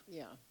life.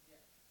 Yeah.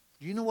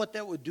 You know what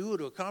that would do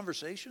to a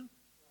conversation?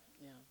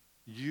 Yeah.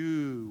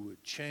 You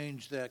would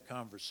change that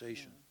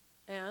conversation.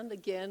 Yeah. And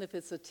again, if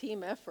it's a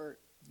team effort.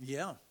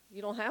 Yeah.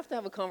 You don't have to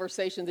have a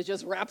conversation that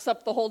just wraps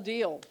up the whole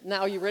deal.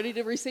 Now, you ready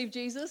to receive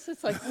Jesus?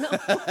 It's like, no.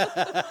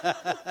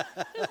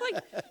 It's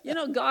like,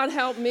 God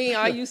help me.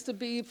 I used to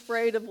be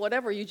afraid of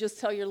whatever. You just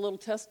tell your little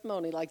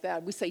testimony like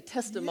that. We say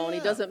testimony.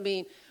 Yeah. Doesn't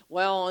mean,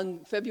 well,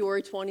 on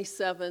February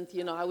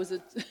 27th, I was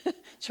at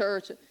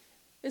church.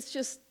 It's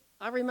just,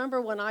 I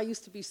remember when I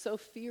used to be so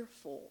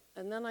fearful.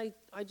 And then I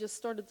just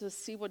started to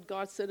see what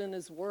God said in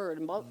his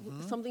word.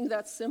 Something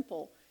that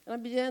simple. And I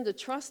began to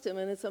trust him.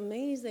 And it's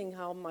amazing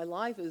how my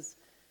life is.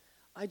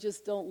 I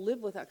just don't live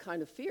with that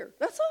kind of fear.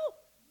 That's all.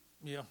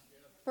 Yeah.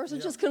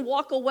 Person just can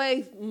walk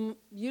away.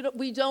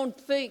 We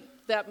don't think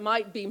that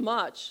might be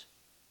much,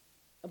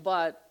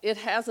 but it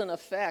has an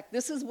effect.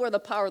 This is where the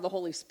power of the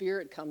Holy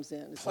Spirit comes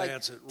in. It's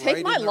Plants like, it right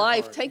take my in their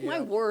life, heart. take my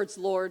words,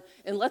 Lord,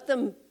 and let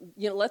them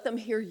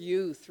hear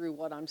you through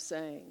what I'm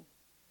saying.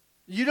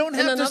 You don't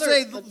have to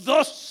say,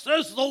 thus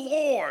says the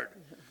Lord.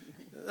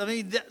 I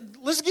mean,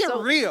 let's get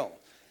real.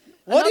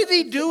 What did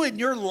he do in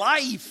your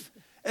life?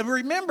 And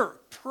remember,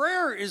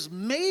 prayer is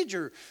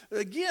major.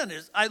 Again,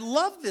 I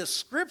love this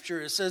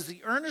scripture. It says the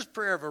earnest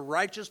prayer of a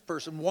righteous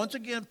person. Once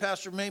again,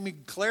 Pastor Mamie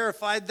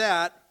clarified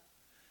that.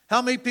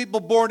 How many people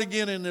born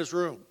again in this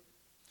room?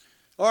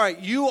 All right,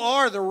 you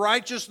are the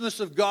righteousness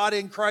of God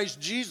in Christ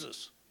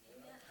Jesus.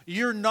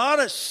 You're not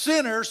a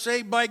sinner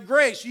saved by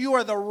grace. You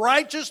are the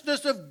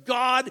righteousness of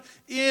God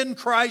in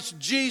Christ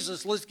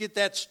Jesus. Let's get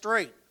that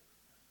straight.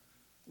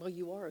 Well,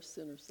 you are a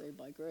sinner saved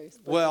by grace.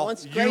 But well,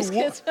 once grace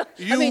gets,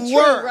 you true,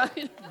 were.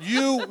 right?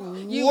 You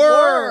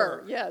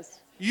were.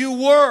 Yes.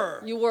 You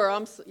were. You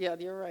were.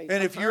 You're right.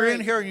 And if you're in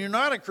here and you're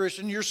not a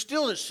Christian, you're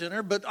still a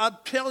sinner. But I'm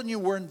telling you,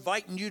 we're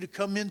inviting you to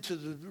come into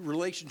the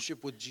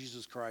relationship with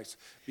Jesus Christ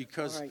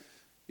because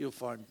you'll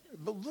find.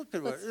 But look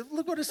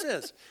what it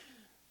says.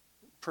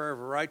 Prayer of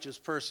a righteous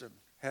person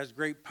has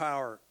great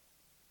power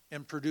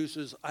and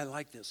produces, I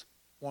like this,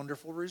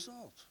 wonderful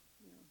results.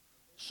 Yeah.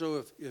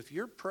 So if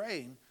you're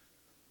praying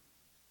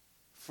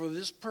for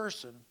this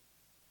person,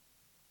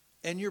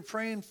 and you're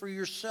praying for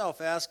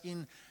yourself,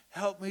 asking,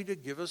 help me to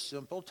give a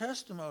simple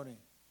testimony.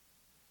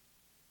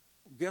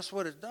 Guess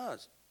what it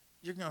does?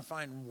 You're going to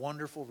find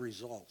wonderful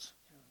results.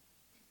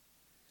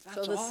 That's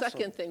so the awesome.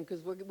 Second thing,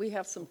 because we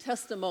have some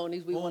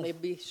testimonies we want to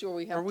be sure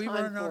we have time for. Are we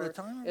running out of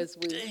time?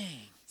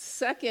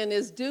 Second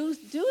is do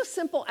a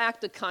simple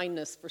act of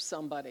kindness for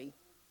somebody.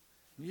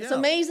 Yeah. It's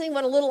amazing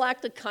what a little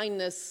act of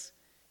kindness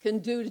can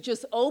do to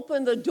just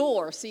open the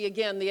door. See,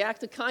 again, the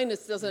act of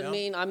kindness doesn't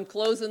mean I'm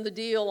closing the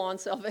deal on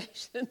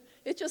salvation.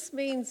 It just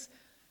means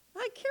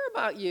I care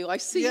about you. I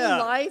see your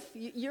life.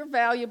 You're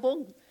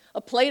valuable.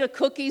 A plate of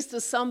cookies to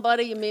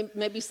somebody,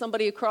 maybe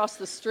somebody across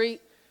the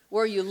street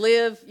where you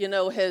live,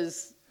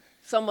 has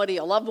a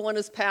loved one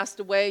has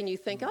passed away, and you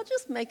think, I'll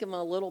just make him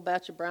a little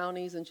batch of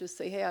brownies and just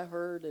say, hey, I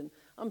heard, and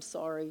I'm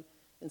sorry.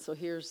 And so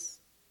here's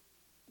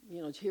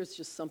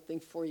just something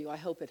for you. I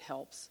hope it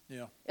helps.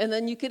 Yeah. And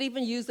then you could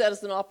even use that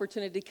as an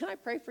opportunity. Can I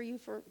pray for you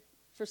for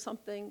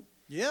something?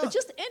 Yeah. But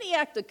just any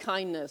act of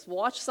kindness.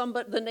 Watch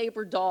the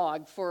neighbor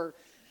dog for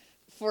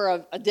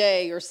a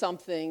day or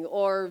something.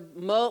 Or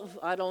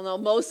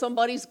mow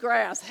somebody's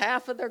grass,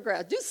 half of their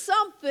grass. Do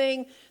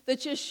something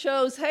that just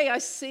shows, hey, I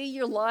see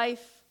your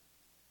life.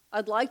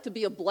 I'd like to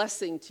be a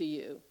blessing to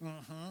you.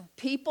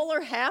 People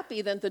are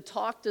happy then to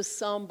talk to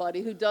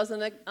somebody who does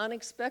an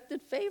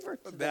unexpected favor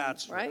to them.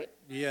 That's right.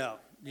 Yeah,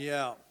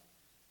 yeah.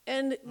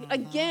 And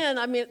again,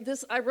 I mean,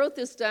 I wrote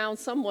this down.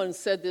 Someone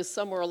said this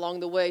somewhere along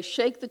the way.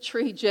 Shake the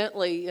tree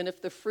gently, and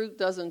if the fruit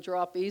doesn't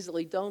drop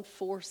easily, don't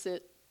force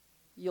it.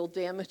 You'll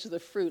damage the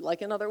fruit.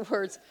 Like, in other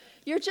words,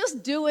 you're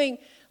just doing,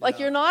 like,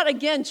 you're not,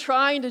 again,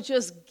 trying to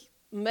just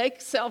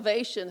make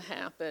salvation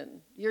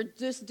happen. You're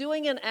just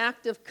doing an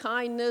act of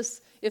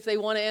kindness. If they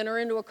want to enter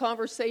into a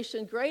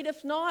conversation, great.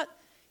 If not,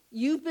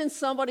 you've been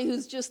somebody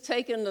who's just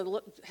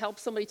helped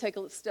somebody take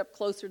a step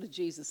closer to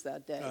Jesus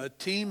that day. A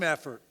team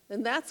effort.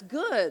 And that's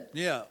good.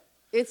 Yeah.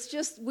 It's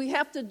just we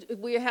have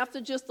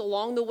to just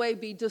along the way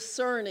be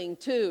discerning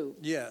too.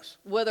 Yes.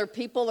 Whether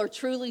people are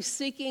truly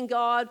seeking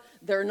God,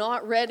 they're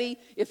not ready.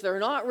 If they're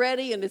not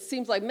ready and it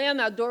seems like, man,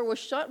 that door was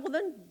shut, well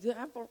then you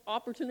have an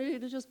opportunity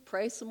to just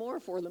pray some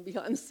more for them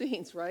behind the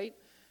scenes, right?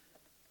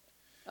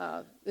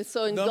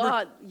 So in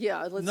God,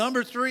 yeah.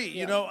 Number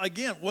 3,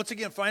 once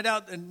again, find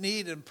out the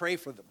need and pray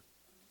for them.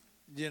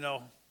 Yeah,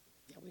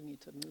 we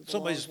need to move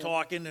somebody's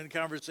along talking in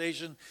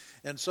conversation,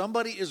 and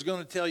somebody is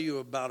going to tell you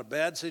about a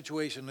bad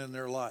situation in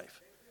their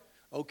life.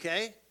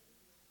 Okay?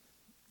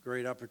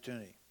 Great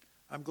opportunity.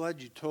 I'm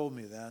glad you told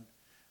me that.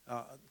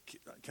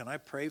 Can I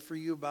pray for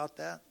you about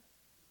that?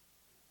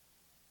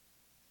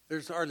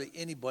 There's hardly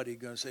anybody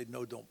going to say,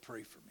 no, don't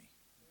pray for me.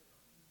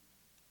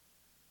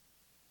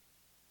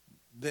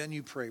 Then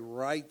you pray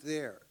right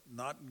there,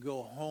 not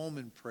go home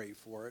and pray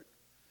for it.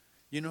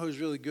 You know who's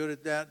really good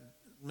at that?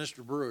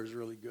 Mr. Brewer is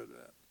really good at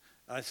that.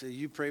 I say,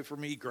 you pray for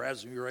me. He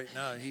grabs me right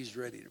now, and he's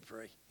ready to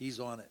pray. He's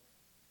on it.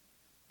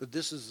 But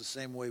this is the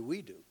same way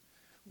we do.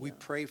 We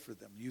pray for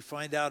them. You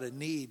find out a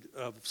need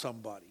of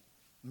somebody,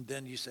 and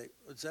then you say,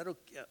 is that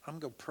okay? I'm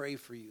going to pray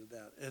for you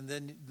that. And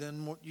then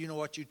you know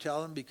what you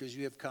tell them because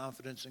you have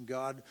confidence in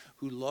God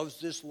who loves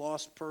this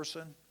lost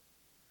person?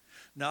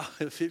 Now,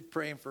 if you're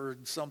praying for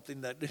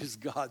something that is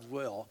God's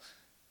will,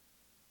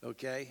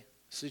 okay,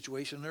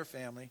 situation in their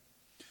family,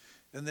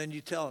 and then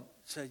you tell them,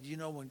 say,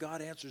 when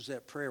God answers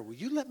that prayer, will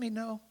you let me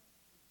know?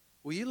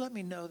 Will you let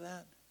me know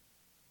that?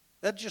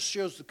 That just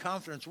shows the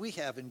confidence we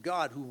have in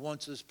God who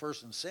wants this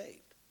person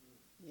saved.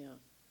 Yeah.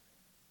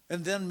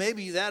 And then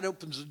maybe that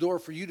opens the door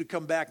for you to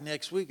come back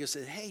next week and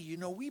say, hey,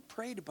 we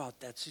prayed about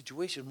that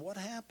situation. What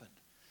happened?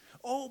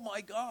 Oh, my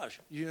gosh.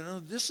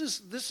 This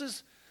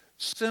is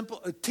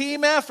simple. A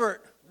team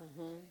effort.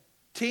 Mm-hmm.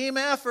 Team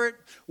effort.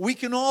 We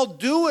can all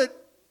do it.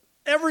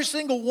 Every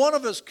single one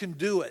of us can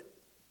do it.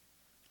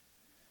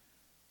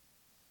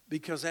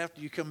 Because after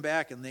you come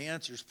back and the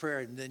answer is prayer,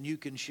 and then you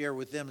can share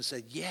with them and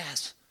say,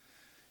 yes,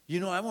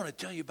 I want to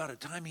tell you about a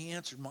time he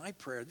answered my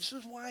prayer. This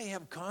is why I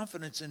have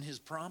confidence in his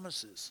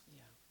promises.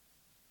 Yeah.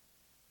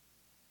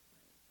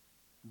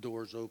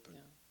 Doors open.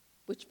 Yeah.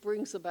 Which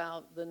brings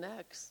about the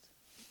next.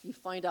 You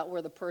find out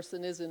where the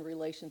person is in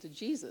relation to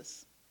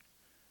Jesus.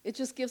 It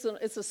just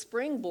it's a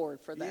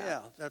springboard for that.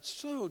 Yeah, that's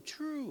so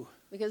true.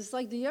 Because it's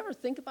like, do you ever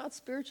think about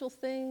spiritual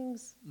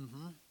things?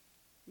 Mm-hmm.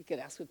 You could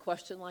ask a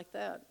question like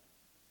that.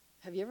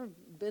 Have you ever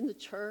been to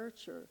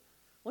church? Or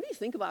what do you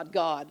think about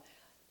God?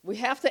 We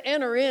have to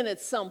enter in at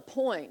some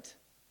point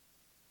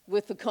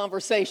with the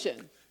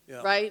conversation,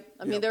 right?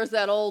 I mean, there's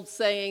that old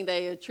saying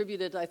they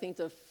attributed, I think,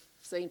 to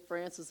St.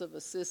 Francis of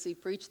Assisi,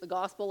 preach the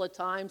gospel at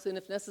times, and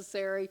if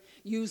necessary,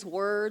 use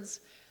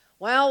words.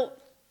 Well,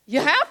 you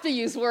have to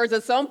use words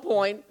at some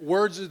point.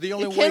 Words is the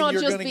only way you're going to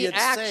get saved. It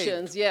cannot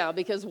just be actions,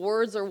 because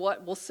words are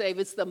what will save.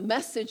 It's the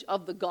message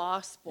of the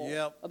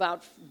gospel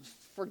about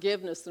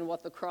forgiveness and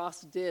what the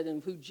cross did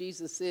and who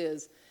Jesus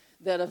is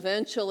that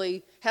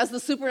eventually has the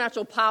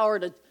supernatural power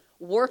to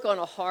work on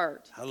a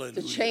heart,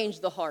 to change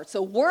the heart.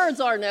 So words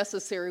are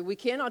necessary. We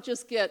cannot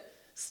just get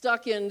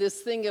stuck in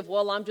this thing of,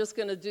 well, I'm just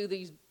going to do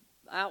these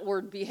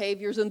outward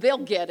behaviors and they'll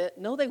get it.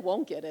 No, they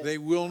won't get it. They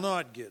will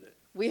not get it.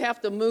 We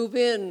have to move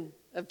in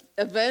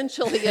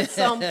eventually at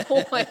some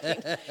point.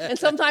 And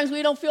sometimes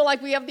we don't feel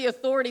like we have the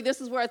authority.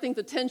 This is where I think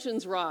the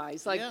tensions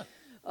rise. Like,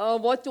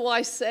 what do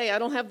I say? I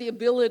don't have the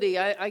ability.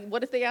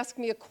 What if they ask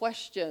me a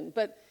question?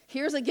 But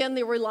here's again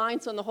the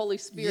reliance on the Holy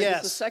Spirit.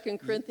 Yes. This is 2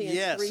 Corinthians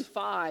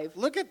 3:5.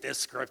 Look at this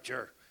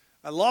scripture.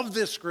 I love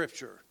this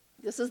scripture.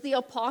 This is the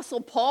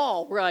Apostle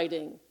Paul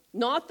writing.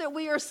 Not that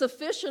we are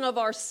sufficient of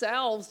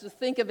ourselves to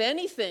think of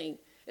anything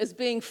as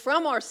being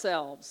from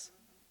ourselves,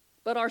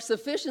 but our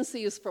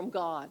sufficiency is from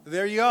God.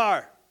 There you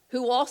are.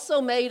 Who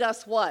also made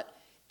us what?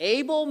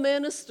 Able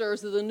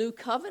ministers of the new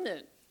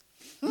covenant.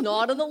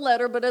 Not of the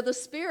letter, but of the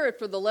Spirit.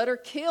 For the letter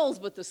kills,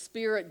 but the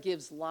Spirit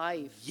gives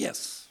life.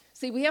 Yes.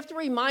 See, we have to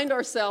remind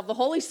ourselves, the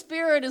Holy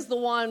Spirit is the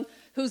one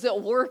who's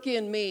at work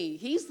in me.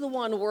 He's the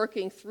one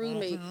working through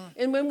me.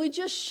 And when we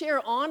just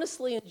share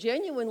honestly and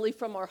genuinely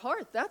from our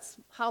heart, that's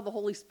how the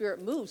Holy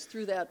Spirit moves,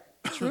 through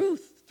that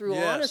truth, through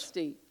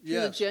honesty,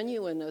 through the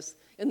genuineness.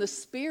 And the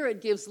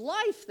Spirit gives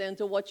life then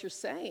to what you're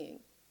saying.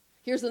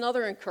 Here's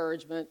another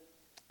encouragement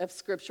of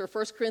Scripture,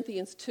 1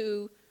 Corinthians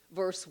 2,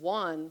 verse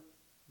 1.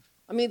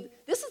 I mean,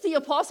 this is the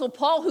Apostle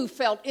Paul who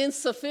felt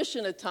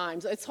insufficient at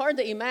times. It's hard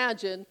to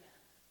imagine.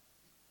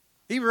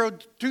 He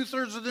wrote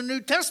 2/3 of the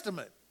New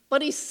Testament.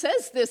 But he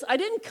says this, I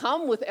didn't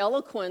come with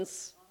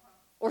eloquence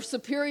or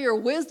superior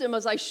wisdom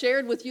as I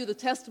shared with you the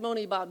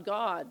testimony about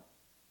God,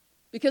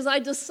 because I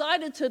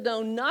decided to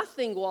know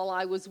nothing while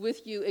I was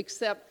with you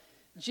except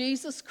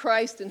Jesus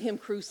Christ and him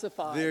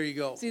crucified. There you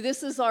go. See,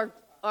 this is our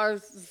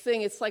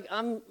thing. It's like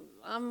I'm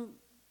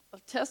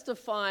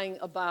testifying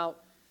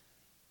about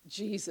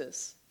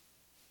Jesus.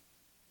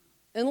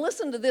 And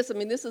listen to this. I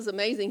mean, this is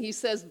amazing. He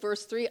says,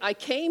 verse 3, I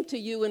came to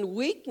you in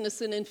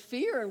weakness and in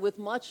fear and with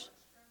much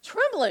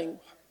trembling.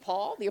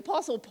 Paul, the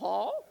Apostle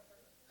Paul.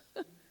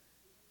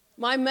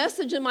 My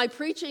message and my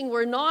preaching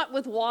were not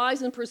with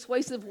wise and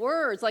persuasive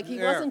words. Like he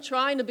wasn't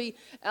trying to be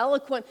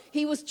eloquent.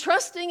 He was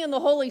trusting in the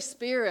Holy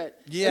Spirit.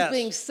 Yes. As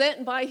being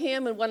sent by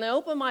him. And when I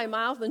open my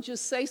mouth and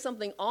just say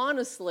something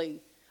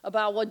honestly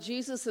about what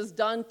Jesus has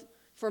done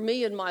for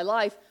me in my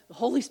life, the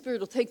Holy Spirit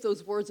will take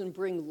those words and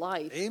bring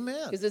life.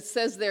 Amen. Because it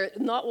says there,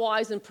 not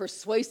wise and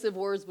persuasive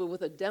words, but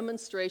with a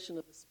demonstration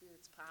of the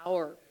Spirit's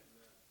power.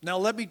 Now,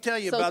 let me tell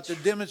you So about the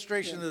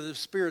demonstration of the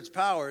Spirit's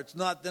power. It's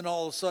not then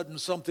all of a sudden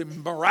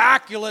something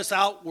miraculous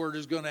outward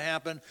is going to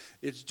happen.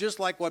 It's just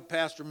like what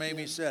Pastor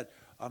Mamie said.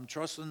 I'm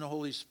trusting the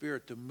Holy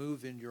Spirit to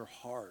move in your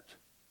heart.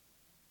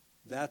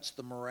 That's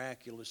the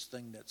miraculous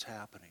thing that's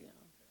happening. Yeah.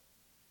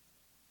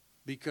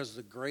 Because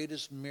the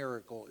greatest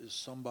miracle is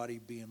somebody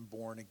being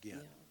born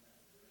again.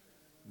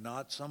 Yeah.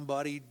 Not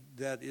somebody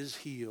that is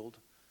healed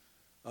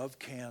of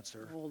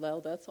cancer. Well,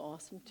 that's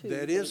awesome too.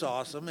 That is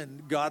awesome,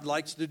 and God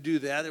likes to do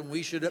that, and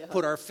we should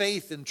put our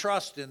faith and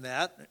trust in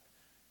that.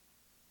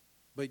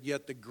 But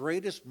yet the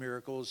greatest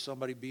miracle is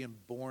somebody being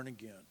born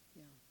again.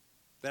 Yeah.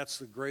 That's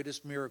the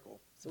greatest miracle.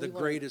 So the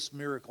greatest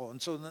miracle.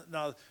 And so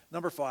now,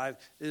 number 5,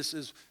 this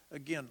is,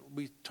 again,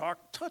 we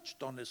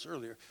touched on this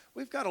earlier.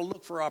 We've got to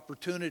look for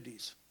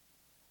opportunities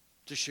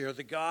to share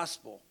the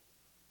gospel.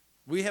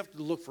 We have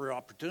to look for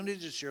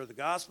opportunities to share the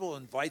gospel,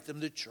 invite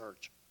them to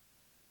church.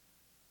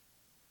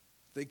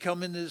 They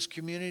come into this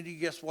community,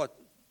 guess what?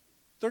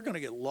 They're going to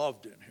get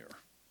loved in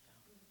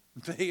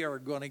here. They are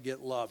going to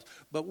get loved.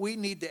 But we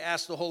need to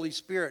ask the Holy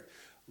Spirit,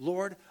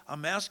 Lord,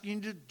 I'm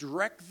asking you to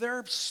direct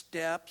their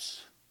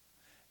steps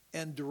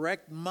and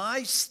direct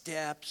my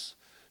steps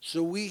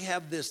so we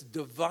have this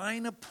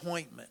divine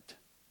appointment.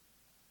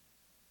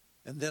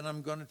 And then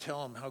I'm going to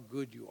tell them how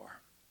good you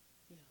are.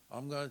 Yeah.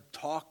 I'm going to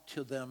talk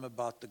to them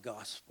about the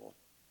gospel.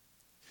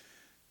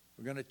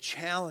 We're going to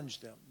challenge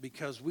them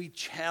because we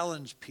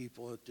challenge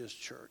people at this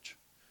church.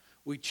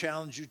 We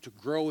challenge you to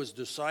grow as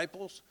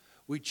disciples.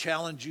 We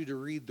challenge you to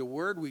read the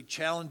Word. We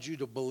challenge you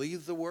to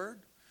believe the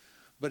Word.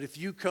 But if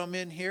you come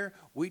in here,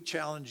 we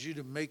challenge you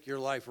to make your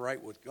life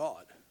right with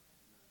God.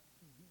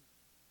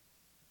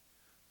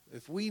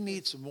 If we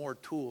need some more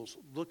tools,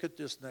 look at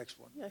this next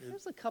one. Yeah,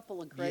 here's a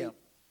couple of great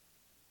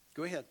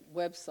Go ahead.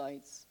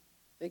 websites.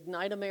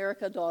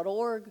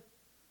 IgniteAmerica.org.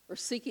 or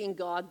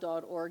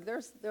seekinggod.org.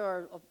 There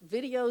are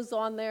videos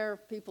on there,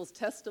 people's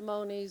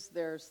testimonies.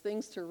 There's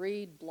things to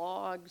read,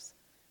 blogs.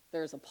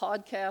 There's a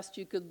podcast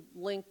you could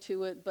link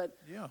to it. But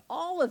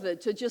all of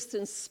it to just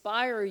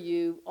inspire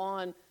you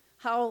on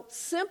how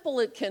simple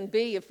it can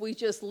be if we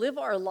just live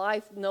our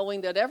life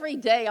knowing that every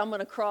day I'm going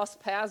to cross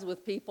paths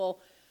with people.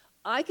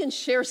 I can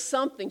share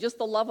something, just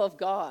the love of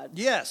God.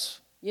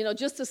 Yes. You know,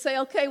 just to say,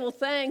 okay, well,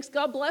 thanks.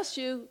 God bless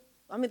you.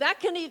 I mean, that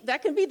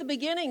can be the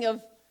beginning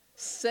of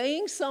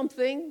saying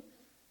something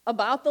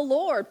about the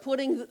Lord,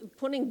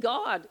 putting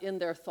God in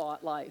their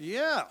thought life.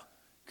 Yeah.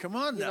 Come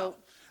on now.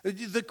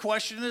 The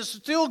question is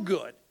still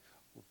good.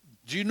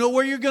 Do you know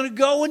where you're going to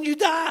go when you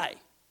die?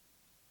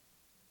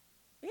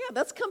 Yeah,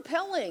 that's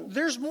compelling.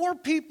 There's more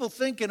people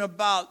thinking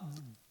about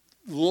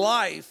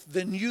life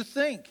than you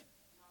think.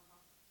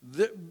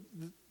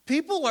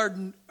 People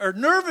are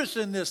nervous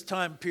in this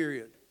time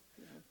period.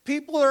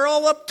 People are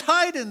all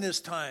uptight in this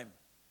time.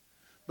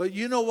 But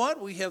you know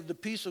what? We have the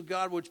peace of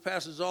God which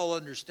passes all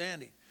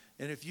understanding.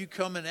 And if you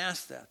come and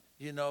ask that,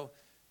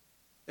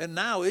 and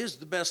now is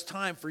the best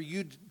time for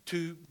you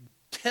to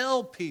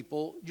tell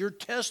people your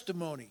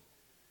testimony.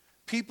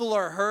 People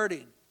are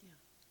hurting.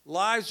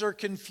 Lives are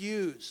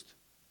confused.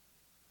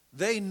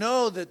 They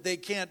know that they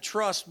can't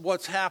trust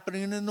what's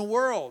happening in the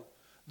world.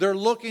 They're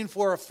looking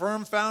for a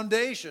firm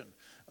foundation.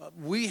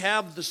 We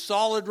have the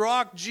solid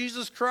rock,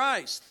 Jesus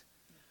Christ.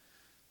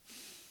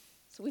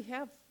 So we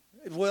have.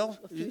 Well,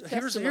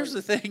 here's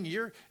the thing.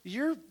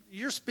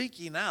 You're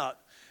speaking out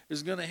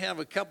is going to have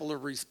a couple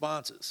of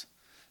responses.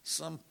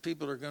 Some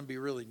people are going to be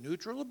really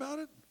neutral about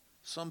it.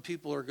 Some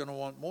people are going to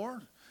want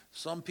more.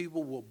 Some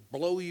people will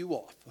blow you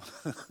off.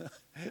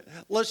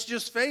 Let's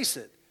just face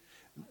it.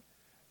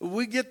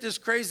 We get this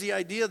crazy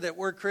idea that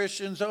we're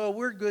Christians. Oh,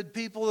 we're good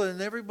people,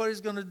 and everybody's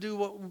going to do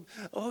what.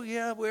 Oh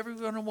yeah,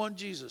 everyone's going to want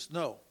Jesus.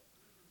 No.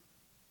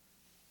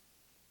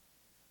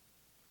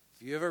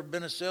 If you've ever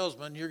been a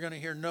salesman, you're going to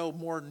hear no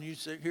more than you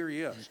hear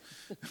yes.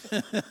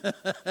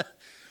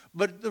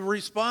 But the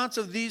response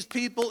of these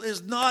people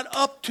is not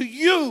up to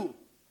you.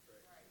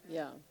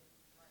 Yeah.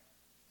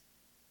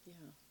 Yeah.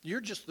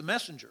 You're just the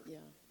messenger. Yeah.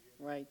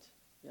 Right.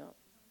 Yeah.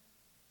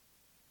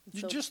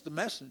 You're just the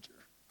messenger.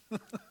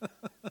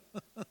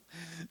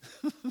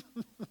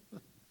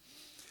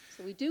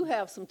 So we do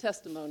have some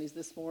testimonies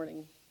this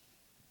morning.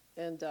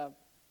 And,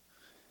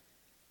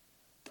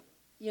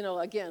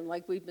 again,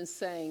 like we've been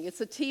saying,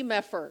 it's a team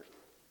effort.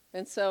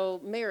 And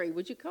so, Mary,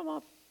 would you come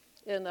up?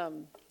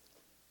 And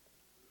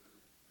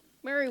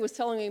Mary was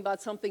telling me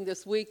about something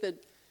this week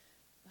that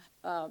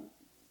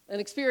an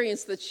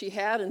experience that she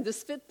had, and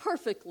this fit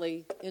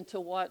perfectly into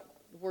what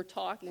we're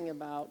talking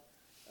about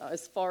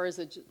as far as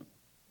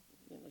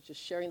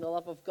just sharing the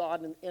love of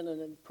God in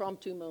an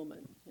impromptu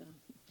moment. Yeah.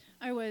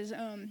 I was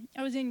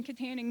in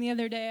Katanning the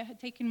other day. I had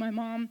taken my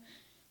mom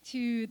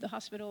to the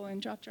hospital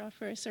and dropped her off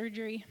for a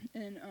surgery,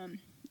 and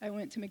I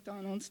went to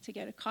McDonald's to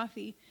get a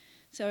coffee.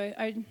 So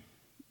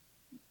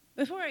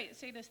before I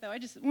say this, though, I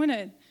just want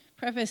to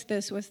preface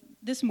this with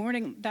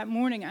that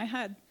morning I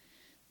had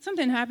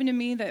something happened to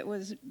me that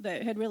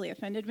had really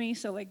offended me.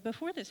 So,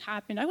 before this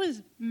happened, I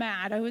was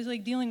mad. I was,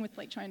 dealing with,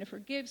 trying to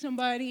forgive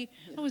somebody.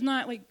 Yeah. I was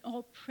not,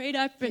 all prayed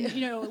up and,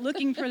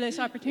 looking for this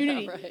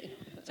opportunity. Yeah, right.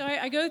 So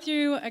I go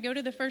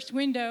to the first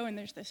window, and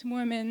there's this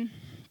woman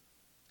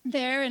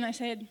there, and I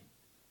said,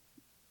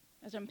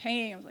 as I'm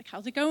paying, I was like,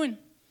 how's it going?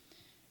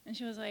 And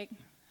she was like,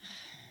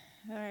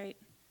 all right,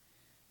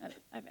 I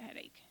have a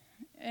headache.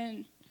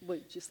 And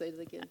wait, just say it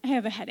again. I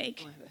have a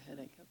headache. Oh, I have a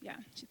headache. Okay. Yeah,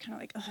 she's kind of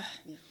like, ugh.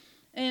 Yeah.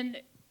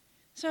 And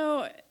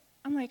so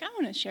I'm like, I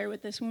want to share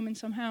with this woman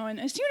somehow. And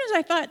as soon as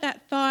I thought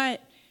that thought,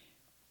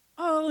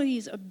 all of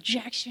these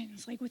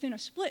objections, within a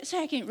split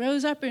second,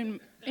 rose up in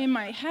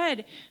my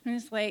head. And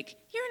it's like,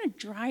 you're in a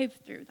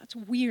drive-through. That's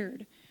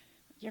weird.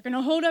 You're going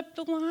to hold up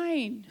the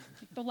line.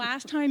 The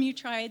last time you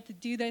tried to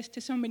do this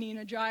to somebody in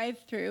a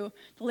drive-through,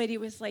 the lady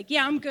was like,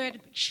 yeah, I'm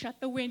good. Shut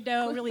the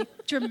window really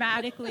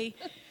dramatically.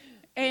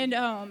 And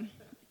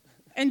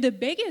the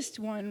biggest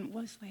one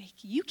was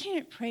you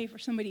can't pray for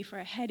somebody for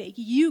a headache.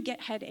 You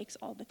get headaches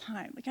all the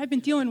time. I've been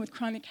dealing with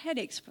chronic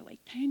headaches for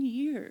 10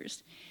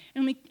 years.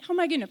 And I'm like, how am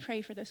I going to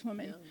pray for this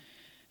woman? Yeah.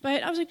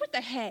 But I was like, what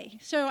the hey?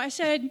 So I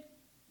said,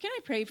 can I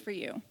pray for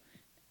you?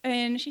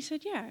 And she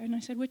said, yeah. And I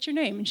said, what's your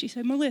name? And she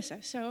said,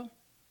 Melissa. So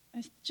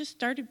I just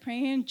started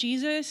praying,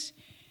 Jesus.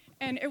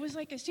 And it was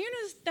as soon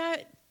as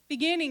that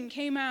beginning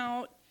came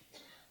out,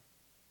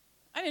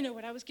 I didn't know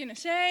what I was going to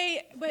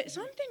say, but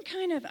something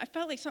I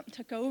felt like something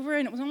took over,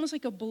 and it was almost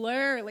like a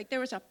blur. There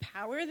was a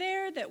power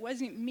there that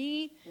wasn't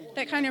me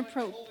that kind of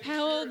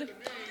propelled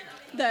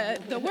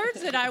the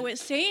words that I was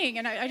saying.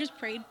 And I just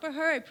prayed for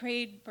her. I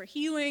prayed for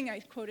healing. I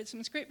quoted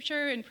some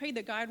scripture and prayed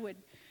that God would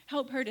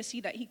help her to see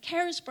that he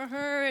cares for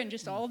her and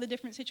just all the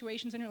different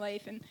situations in her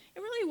life. And it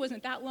really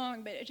wasn't that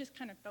long, but it just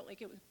kind of felt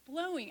like it was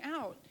blowing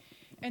out.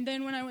 And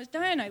then when I was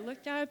done, I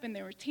looked up, and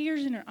there were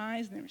tears in her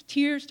eyes, and there was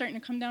tears starting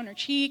to come down her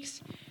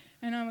cheeks.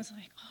 And I was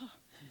like, oh.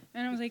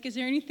 And I was like, is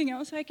there anything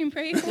else I can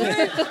pray for?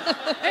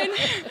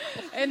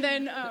 and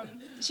then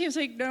she was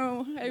like,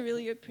 no, I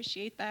really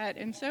appreciate that.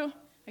 And so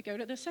I go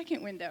to the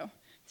second window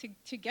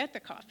to get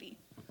the coffee.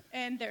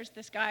 And there's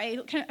this guy,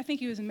 I think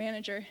he was a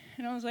manager.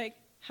 And I was like,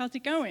 how's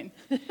it going?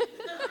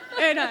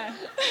 And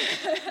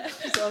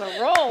he's on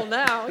a roll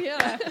now,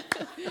 yeah.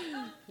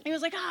 He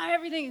was like,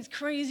 everything is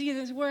crazy in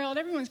this world.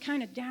 Everyone's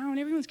kind of down.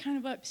 Everyone's kind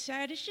of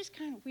upset. It's just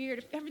kind of weird.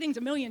 If everything's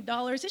 $1 million,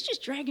 it's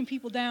just dragging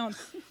people down.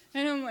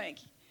 And I'm like,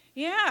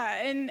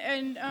 yeah. And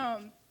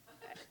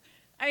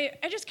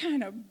I just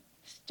kind of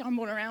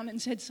stumbled around and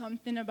said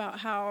something about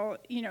how,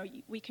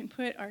 we can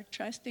put our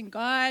trust in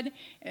God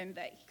and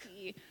that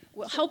he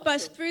will help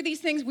us through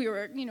these things. We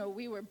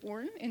were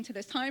born into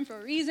this time for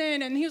a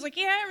reason. And he was like,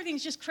 yeah,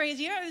 everything's just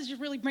crazy. Yeah, it's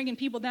just really bringing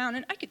people down.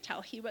 And I could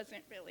tell he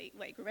wasn't really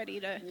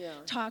ready to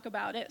talk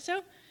about it.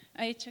 So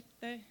I took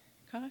the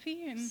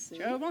coffee and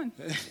drove on.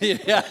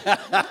 Yeah.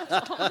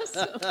 That's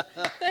awesome.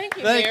 Thank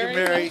you,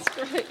 Mary.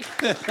 That's great.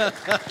 That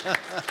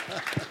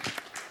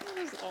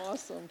was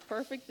awesome.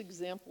 Perfect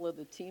example of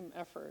the team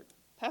effort.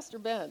 Pastor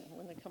Ben,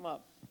 when they come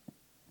up.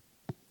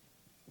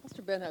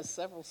 Pastor Ben has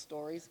several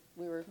stories.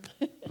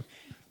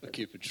 I'll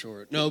keep it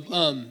short. No,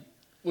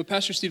 what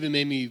Pastor Stephen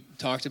Mamie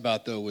talked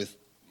about, though, with,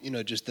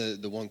 just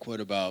the one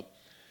quote about,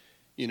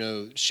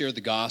 share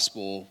the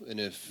gospel and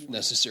if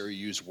necessary,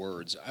 use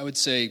words. I would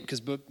say,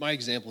 because my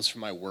example is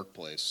from my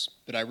workplace,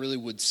 but I really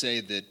would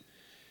say that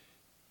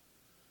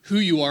who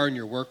you are in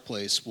your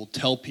workplace will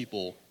tell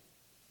people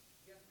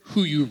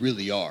who you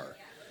really are.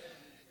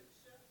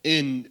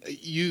 And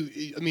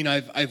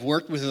I've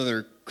worked with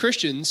other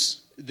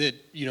Christians that,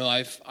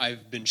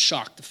 I've been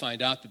shocked to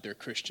find out that they're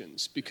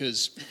Christians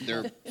because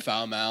they're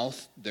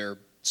foul-mouthed, they're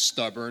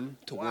stubborn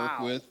to work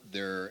with,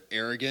 they're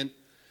arrogant.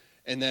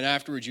 And then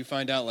afterwards you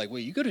find out,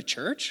 wait, you go to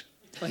church?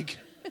 Yikes.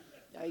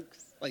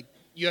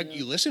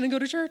 You listen and go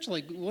to church?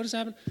 What has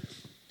happened?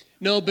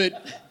 No, but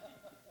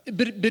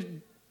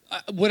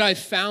what I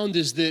found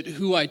is that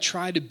who I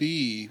try to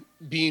be,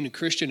 being a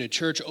Christian at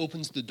church,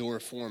 opens the door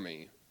for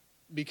me.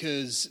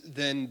 Because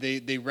then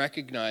they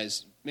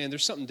recognize, man,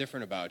 there's something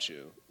different about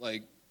you.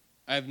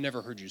 I've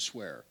never heard you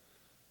swear.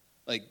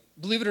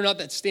 Believe it or not,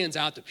 that stands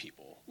out to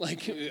people. Or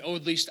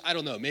at least, I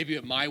don't know, maybe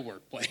at my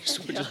workplace,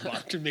 which is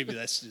bonkers, maybe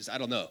that's just, I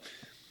don't know.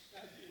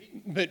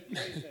 But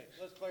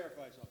let's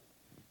clarify something.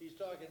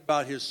 talking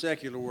about his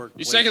secular work.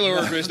 Your secular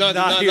work is not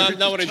Not here.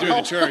 what I do in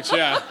the church.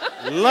 Yeah.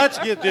 Let's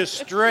get this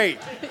straight.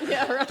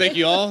 Yeah, right. Thank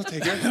you all.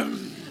 Take care.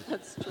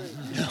 That's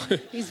true.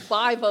 He's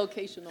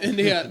bivocational. And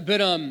yeah, but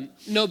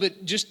no,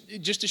 but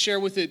just to share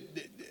with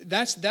it,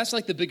 that's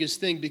like the biggest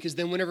thing, because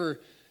then whenever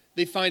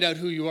they find out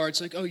who you are,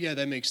 it's like, oh yeah,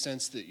 that makes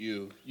sense that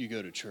you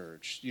go to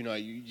church. You know,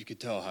 you could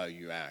tell how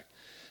you act.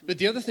 But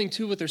the other thing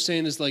too, what they're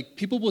saying is like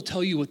people will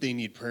tell you what they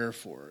need prayer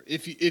for.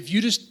 If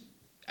you just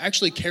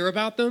actually care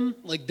about them,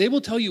 like they will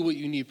tell you what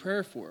you need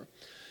prayer for.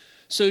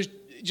 So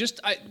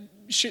just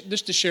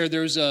to share,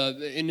 there's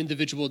an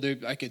individual there,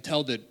 I could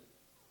tell that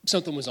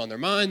something was on their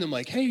mind. I'm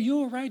like, hey, are you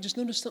all right? Just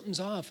noticed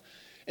something's off.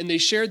 And they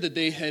shared that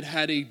they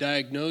had a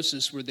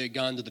diagnosis where they'd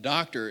gone to the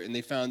doctor and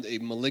they found a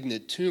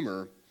malignant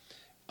tumor.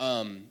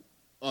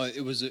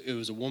 It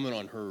was a woman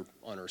on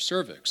her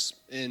cervix,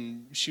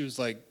 and she was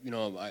like, you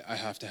know, I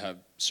have to have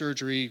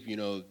surgery. You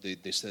know,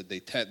 they said they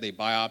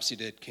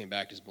biopsied it, came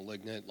back as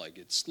malignant. Like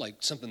it's like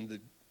something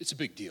that it's a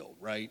big deal,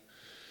 right?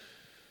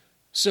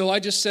 So I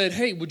just said,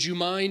 hey, would you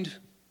mind?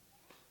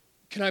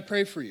 Can I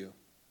pray for you?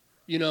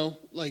 You know,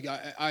 like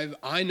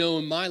I know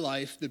in my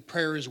life that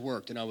prayer has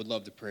worked, and I would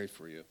love to pray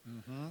for you.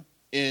 Mm-hmm.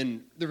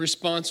 And the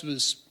response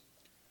was,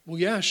 well,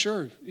 yeah,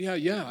 sure,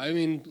 yeah. I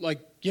mean,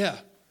 like, yeah.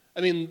 I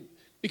mean,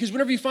 because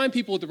whenever you find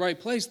people at the right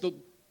place, they'll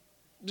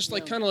just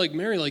like kind of like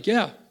Mary, like,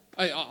 yeah,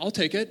 I'll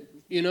take it,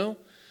 you know.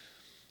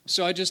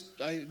 So I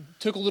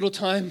took a little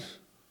time,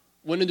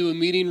 went into a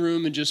meeting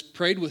room, and just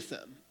prayed with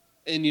them.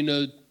 And you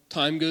know,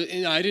 time goes,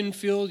 and I didn't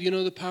feel, you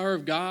know, the power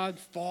of God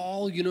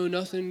fall, you know,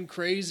 nothing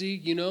crazy,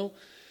 you know.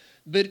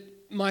 But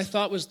my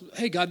thought was,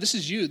 hey, God, this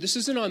is you. This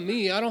isn't on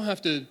me. I don't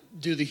have to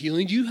do the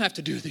healing. You have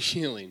to do the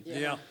healing.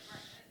 Yeah.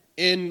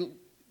 And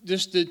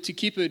just to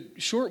keep it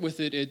short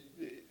with it,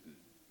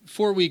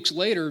 4 weeks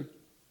later,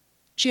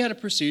 she had a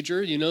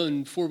procedure, you know,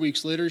 and 4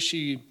 weeks later,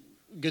 she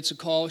gets a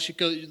call. She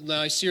goes,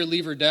 I see her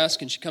leave her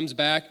desk, and she comes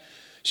back.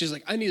 She's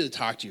like, I need to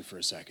talk to you for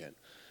a second.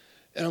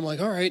 And I'm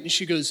like, all right. And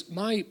she goes,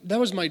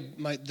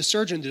 the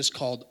surgeon just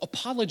called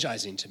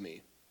apologizing to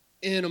me.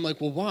 And I'm like,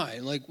 well, why?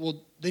 Like,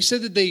 well, they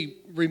said that they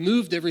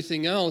removed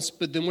everything else,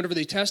 but then whenever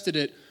they tested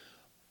it,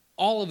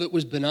 all of it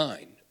was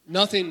benign.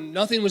 Nothing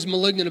was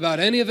malignant about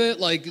any of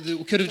it. Like,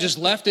 they could have just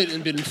left it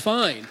and been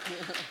fine.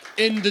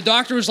 And the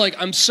doctor was like,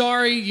 I'm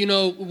sorry, you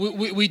know,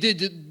 we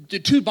did the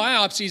 2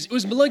 biopsies. It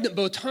was malignant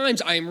both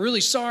times. I am really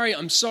sorry.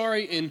 I'm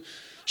sorry. And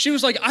she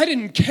was like, I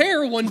didn't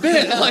care one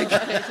bit. Like,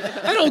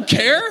 I don't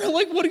care.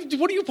 Like, what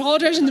are you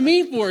apologizing to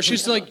me for?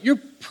 She's like, your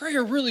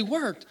prayer really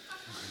worked.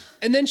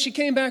 And then she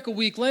came back a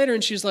week later,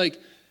 and she's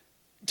like,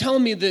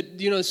 telling me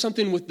that, you know,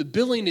 something with the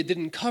billing, it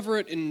didn't cover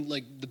it, and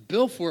like the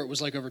bill for it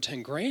was like over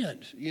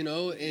 $10,000, you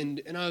know. And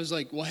I was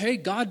like, well, hey,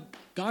 God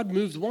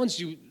moved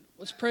once.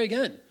 Let's pray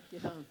again.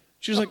 Yeah.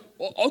 She was like,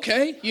 well,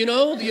 okay, you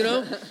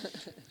know.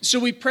 So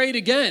we prayed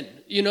again,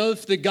 you know,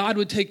 if God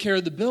would take care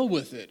of the bill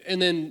with it.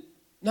 And then,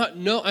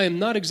 no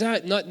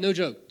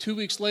joke. 2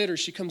 weeks later,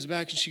 she comes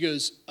back and she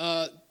goes,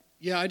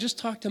 yeah, I just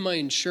talked to my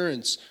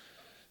insurance.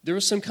 There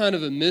was some kind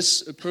of a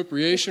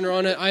misappropriation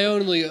on it. I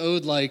only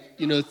owed like,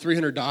 you know,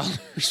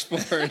 $300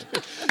 for it.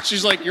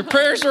 She's like, your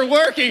prayers are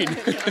working.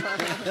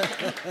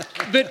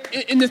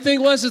 And the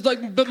thing was,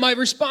 but my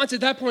response at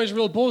that point is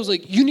real bold. Was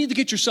like, you need to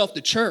get yourself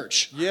to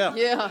church. Yeah.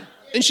 Yeah.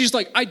 And she's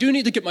like, I do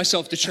need to get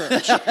myself to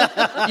church.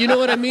 You know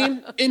what I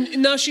mean?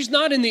 And now she's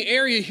not in the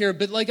area here,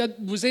 but like I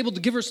was able to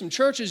give her some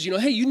churches, you know,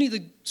 hey, you need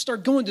to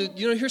start going to,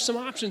 you know, here's some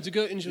options to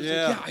go. And she was like,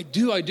 yeah, I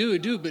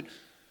do. But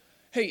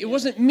hey, it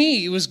wasn't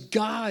me. It was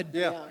God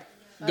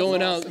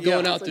going out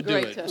to do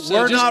it. So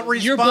we're not responsible.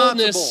 Your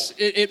boldness,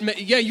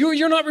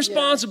 you're not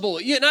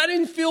responsible. Yeah, and I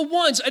didn't feel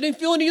once. I didn't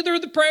feel in either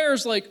of the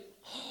prayers like,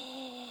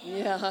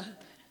 yeah,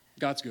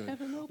 God's good.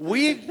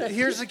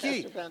 Here's the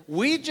key.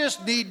 We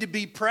just need to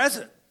be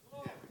present.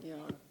 Yeah.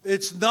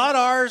 It's not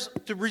ours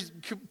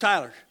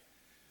Tyler.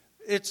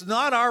 It's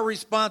not our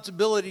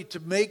responsibility to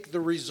make the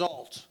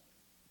result.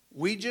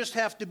 We just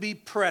have to be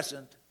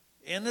present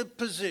in a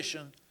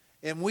position,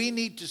 and we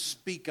need to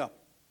speak up.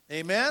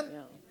 Amen?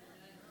 Yeah.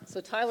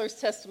 So Tyler's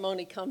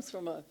testimony comes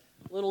from a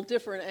little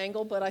different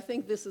angle, but I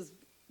think this is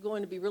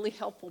going to be really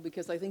helpful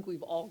because I think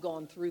we've all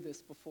gone through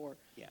this before.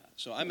 Yeah,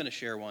 so I'm going to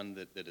share one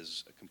that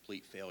is a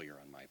complete failure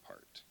on my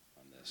part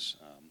on this.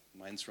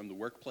 Mine's from the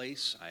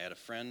workplace. I had a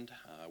friend,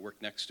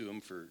 worked next to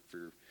him for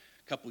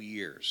a couple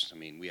years. I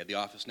mean, we had the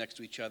office next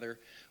to each other.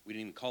 We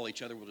didn't even call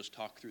each other. We'll just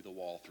talk through the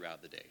wall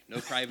throughout the day. No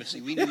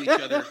privacy. We knew each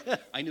other.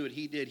 I knew what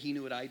he did. He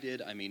knew what I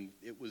did. I mean,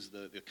 it was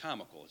the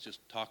comical. It's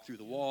just talk through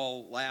the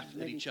wall, laugh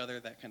at each other,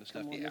 that kind of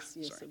stuff. Yeah,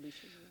 sorry.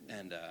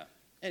 And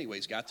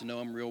anyways, got to know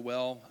him real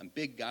well. I'm a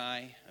big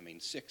guy. I mean,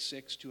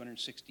 6'6",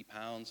 260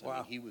 pounds. Wow. I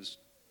mean,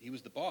 he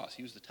was the boss.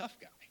 He was the tough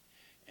guy.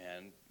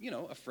 And, you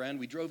know, a friend.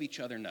 We drove each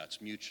other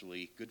nuts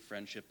mutually. Good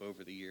friendship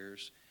over the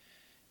years.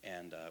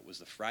 And it was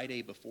the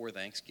Friday before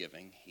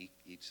Thanksgiving. He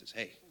says,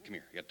 hey, come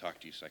here. I got to talk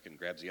to you. So I can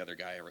grabs the other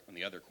guy on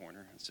the other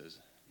corner and says,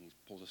 he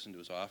pulls us into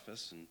his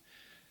office and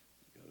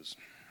he goes,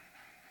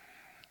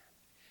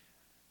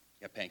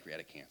 I got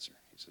pancreatic cancer.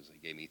 He says,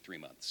 they gave me 3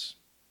 months.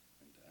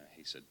 And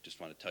he said, just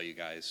want to tell you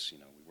guys,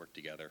 we work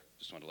together.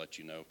 Just want to let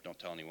you know. Don't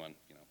tell anyone.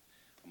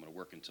 I'm going to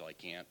work until I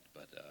can't.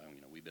 But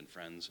we've been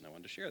friends, and I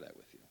wanted to share that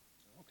with you.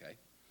 Okay.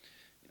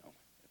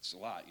 It's a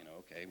lot.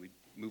 Okay. We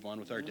move on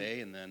with our day,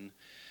 and then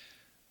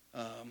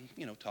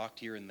talked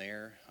here and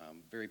there.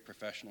 Very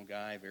professional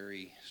guy,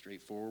 very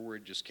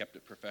straightforward. Just kept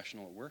it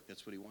professional at work.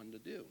 That's what he wanted to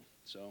do.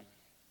 So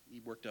he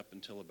worked up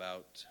until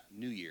about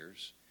New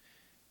Year's.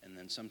 And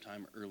then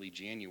sometime early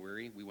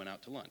January, we went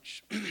out to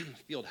lunch.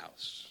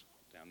 Fieldhouse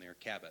down there,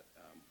 Cabot.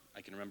 I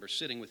can remember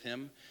sitting with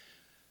him.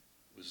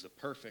 It was the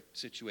perfect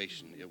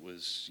situation. It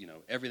was,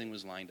 everything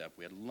was lined up.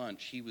 We had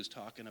lunch. He was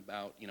talking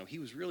about, he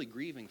was really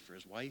grieving for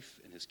his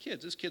wife and his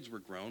kids. His kids were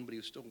grown, but he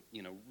was still,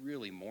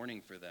 really mourning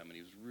for them, and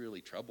he was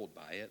really troubled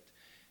by it.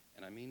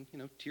 And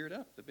teared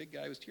up. The big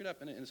guy was teared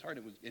up, and his heart,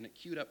 and it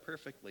queued up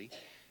perfectly.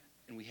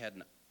 And we had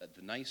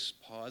the nice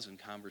pause in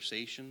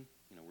conversation.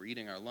 We're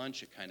eating our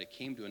lunch. It kind of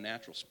came to a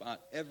natural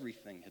spot.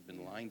 Everything had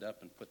been lined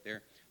up and put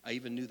there. I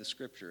even knew the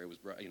scripture. It was,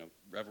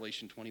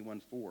 Revelation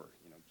 21:4.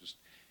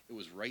 It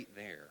was right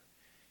there.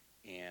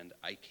 And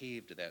I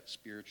caved to that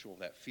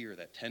that fear,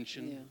 that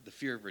tension, the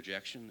fear of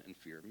rejection and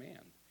fear of man.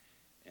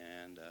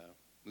 And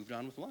moved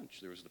on with lunch.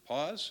 There was the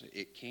pause.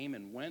 It came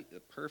and went,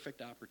 the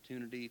perfect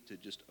opportunity to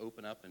just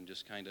open up and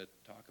just kind of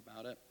talk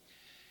about it.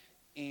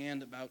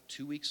 And about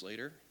 2 weeks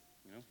later,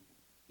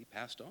 he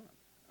passed on.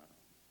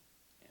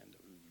 And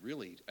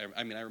really,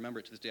 I remember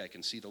it to this day. I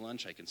can see the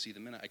lunch. I can see the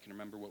minute. I can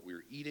remember what we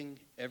were eating.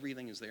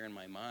 Everything is there in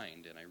my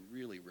mind, and I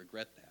really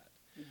regret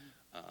that.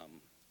 Mm-hmm.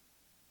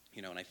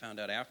 And I found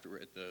out after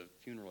at the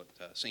funeral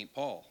at St.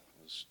 Paul,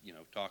 I was,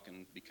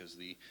 talking because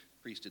the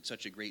priest did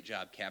such a great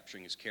job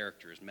capturing his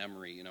character, his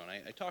memory, and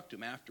I talked to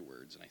him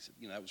afterwards, and I said,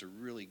 that was a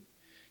really,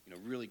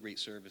 really great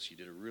service. You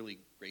did a really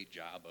great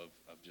job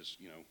of just,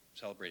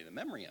 celebrating the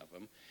memory of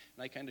him.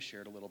 And I kind of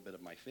shared a little bit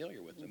of my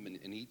failure with him,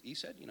 and he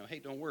said, hey,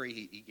 don't worry,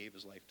 he gave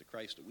his life to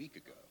Christ a week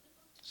ago.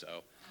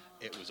 So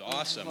it was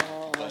awesome.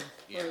 Oh, but,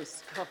 yeah.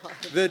 praise God.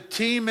 The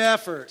team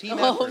effort.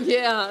 Oh,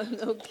 yeah,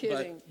 no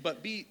kidding. But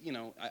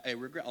I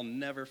regret, I'll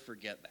never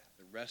forget that.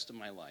 The rest of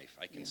my life,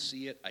 I can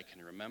see it, I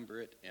can remember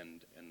it,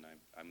 and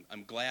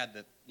I'm glad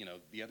that,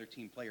 the other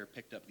team player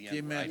picked up the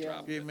end where I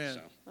dropped it. Amen.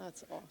 So.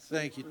 That's awesome.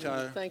 Thank you,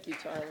 Tyler. Thank you,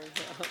 Tyler.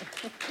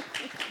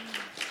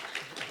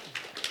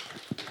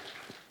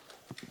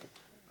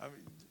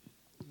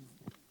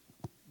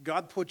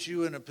 God put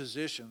you in a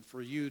position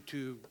for you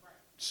to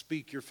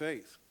speak your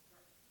faith.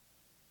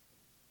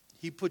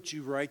 He put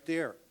you right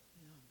there.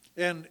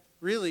 And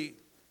really,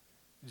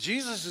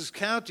 Jesus is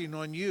counting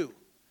on you.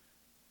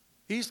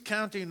 He's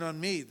counting on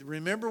me.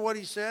 Remember what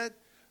he said?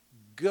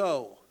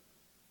 Go.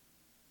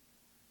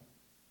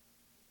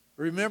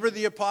 Remember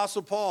the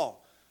Apostle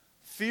Paul.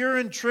 Fear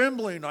and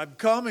trembling, I'm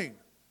coming.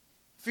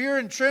 Fear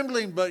and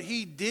trembling, but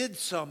he did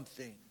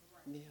something.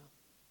 Yeah.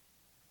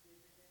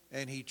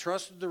 And he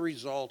trusted the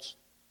results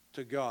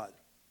to God.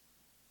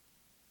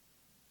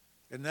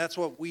 And that's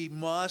what we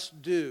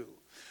must do.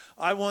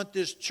 I want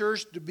this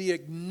church to be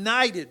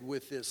ignited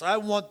with this. I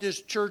want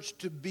this church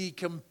to be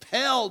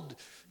compelled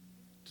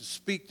to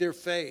speak their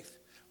faith,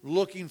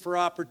 looking for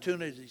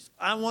opportunities.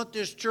 I want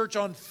this church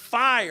on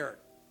fire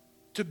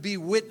to be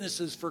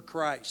witnesses for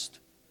Christ.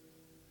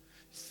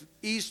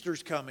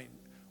 Easter's coming.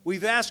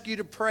 We've asked you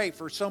to pray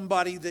for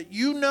somebody that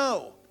you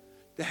know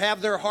to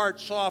have their heart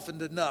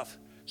softened enough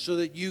so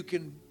that you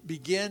can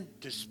begin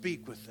to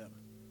speak with them.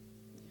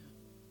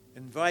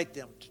 Invite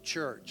them to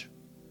church.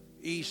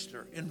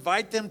 Easter.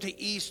 Invite them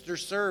to Easter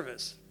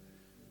service.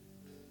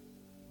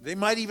 They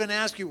might even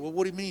ask you, well,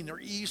 what do you mean they're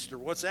Easter?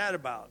 What's that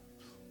about?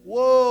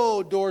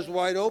 Whoa, doors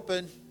wide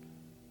open.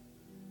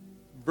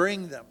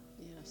 Bring them.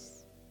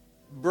 Yes.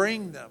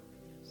 Bring them.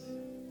 Yes.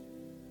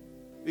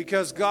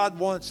 Because God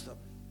wants them.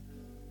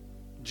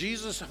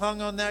 Jesus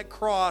hung on that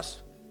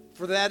cross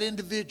for that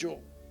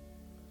individual.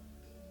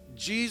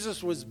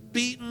 Jesus was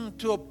beaten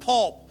to a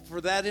pulp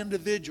for that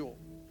individual.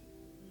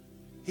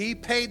 He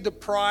paid the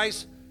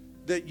price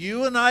that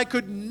you and I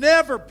could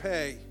never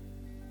pay.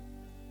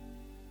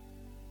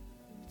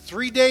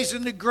 3 days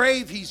in the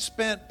grave he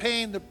spent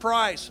paying the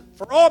price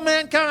for all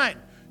mankind.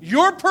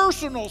 Your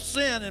personal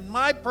sin and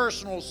my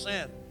personal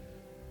sin.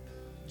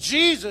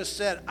 Jesus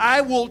said,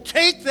 I will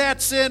take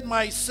that sin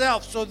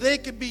myself so they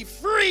can be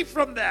free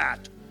from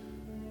that.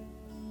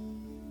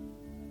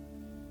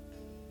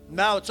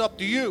 Now it's up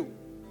to you.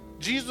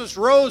 Jesus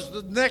rose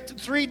the next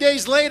 3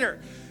 days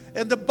later.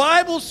 And the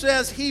Bible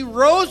says he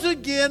rose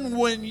again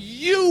when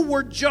you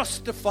were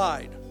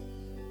justified.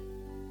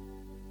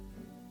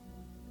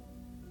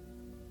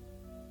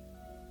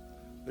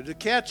 But the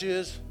catch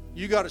is,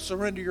 you got to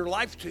surrender your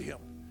life to him.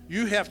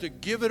 You have to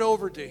give it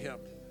over to him.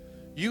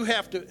 You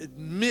have to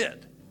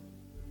admit,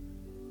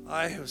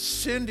 I have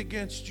sinned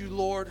against you,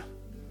 Lord.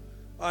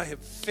 I have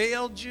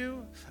failed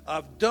you.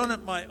 I've done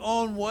it my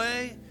own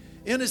way.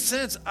 In a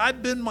sense,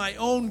 I've been my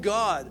own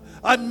God.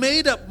 I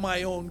made up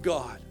my own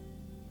God.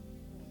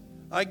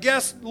 I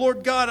guess,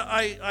 Lord God,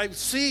 I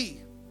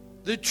see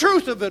the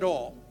truth of it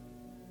all.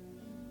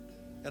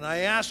 And I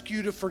ask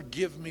you to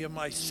forgive me of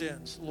my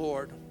sins,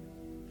 Lord.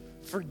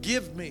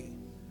 Forgive me.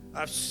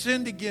 I've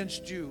sinned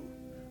against you.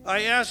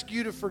 I ask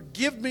you to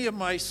forgive me of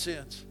my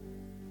sins.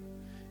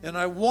 And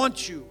I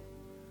want you.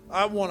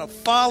 I want to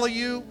follow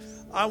you.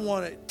 I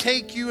want to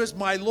take you as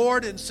my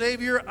Lord and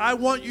Savior. I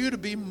want you to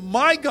be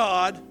my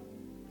God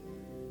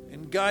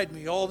and guide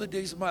me all the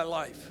days of my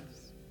life.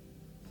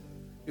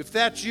 If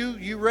that's you,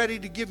 you ready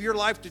to give your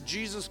life to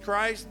Jesus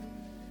Christ?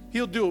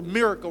 He'll do a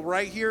miracle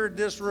right here in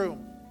this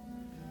room.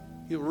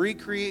 He'll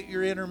recreate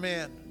your inner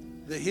man.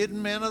 The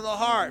hidden man of the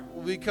heart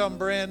will become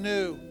brand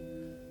new.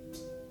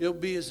 It'll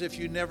be as if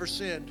you never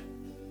sinned.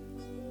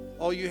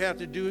 All you have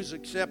to do is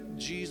accept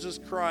Jesus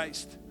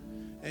Christ,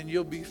 and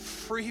you'll be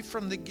free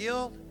from the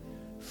guilt,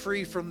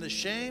 free from the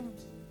shame,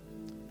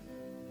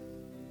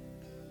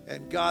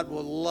 and God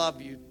will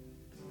love you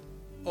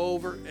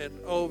over and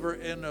over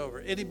and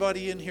over.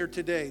 Anybody in here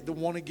today that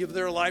want to give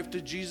their life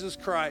to Jesus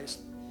Christ?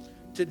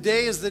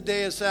 Today is the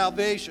day of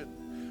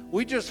salvation.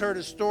 We just heard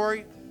a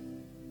story.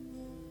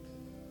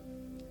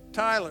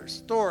 Tyler's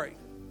story.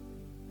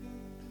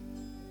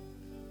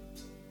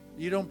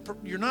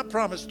 You're not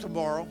promised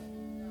tomorrow.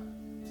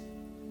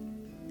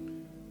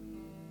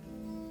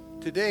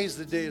 Today's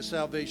the day of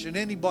salvation.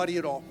 Anybody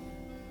at all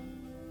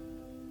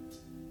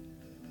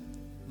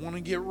want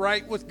to get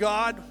right with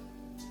God?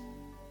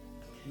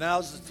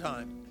 Now's the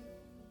time.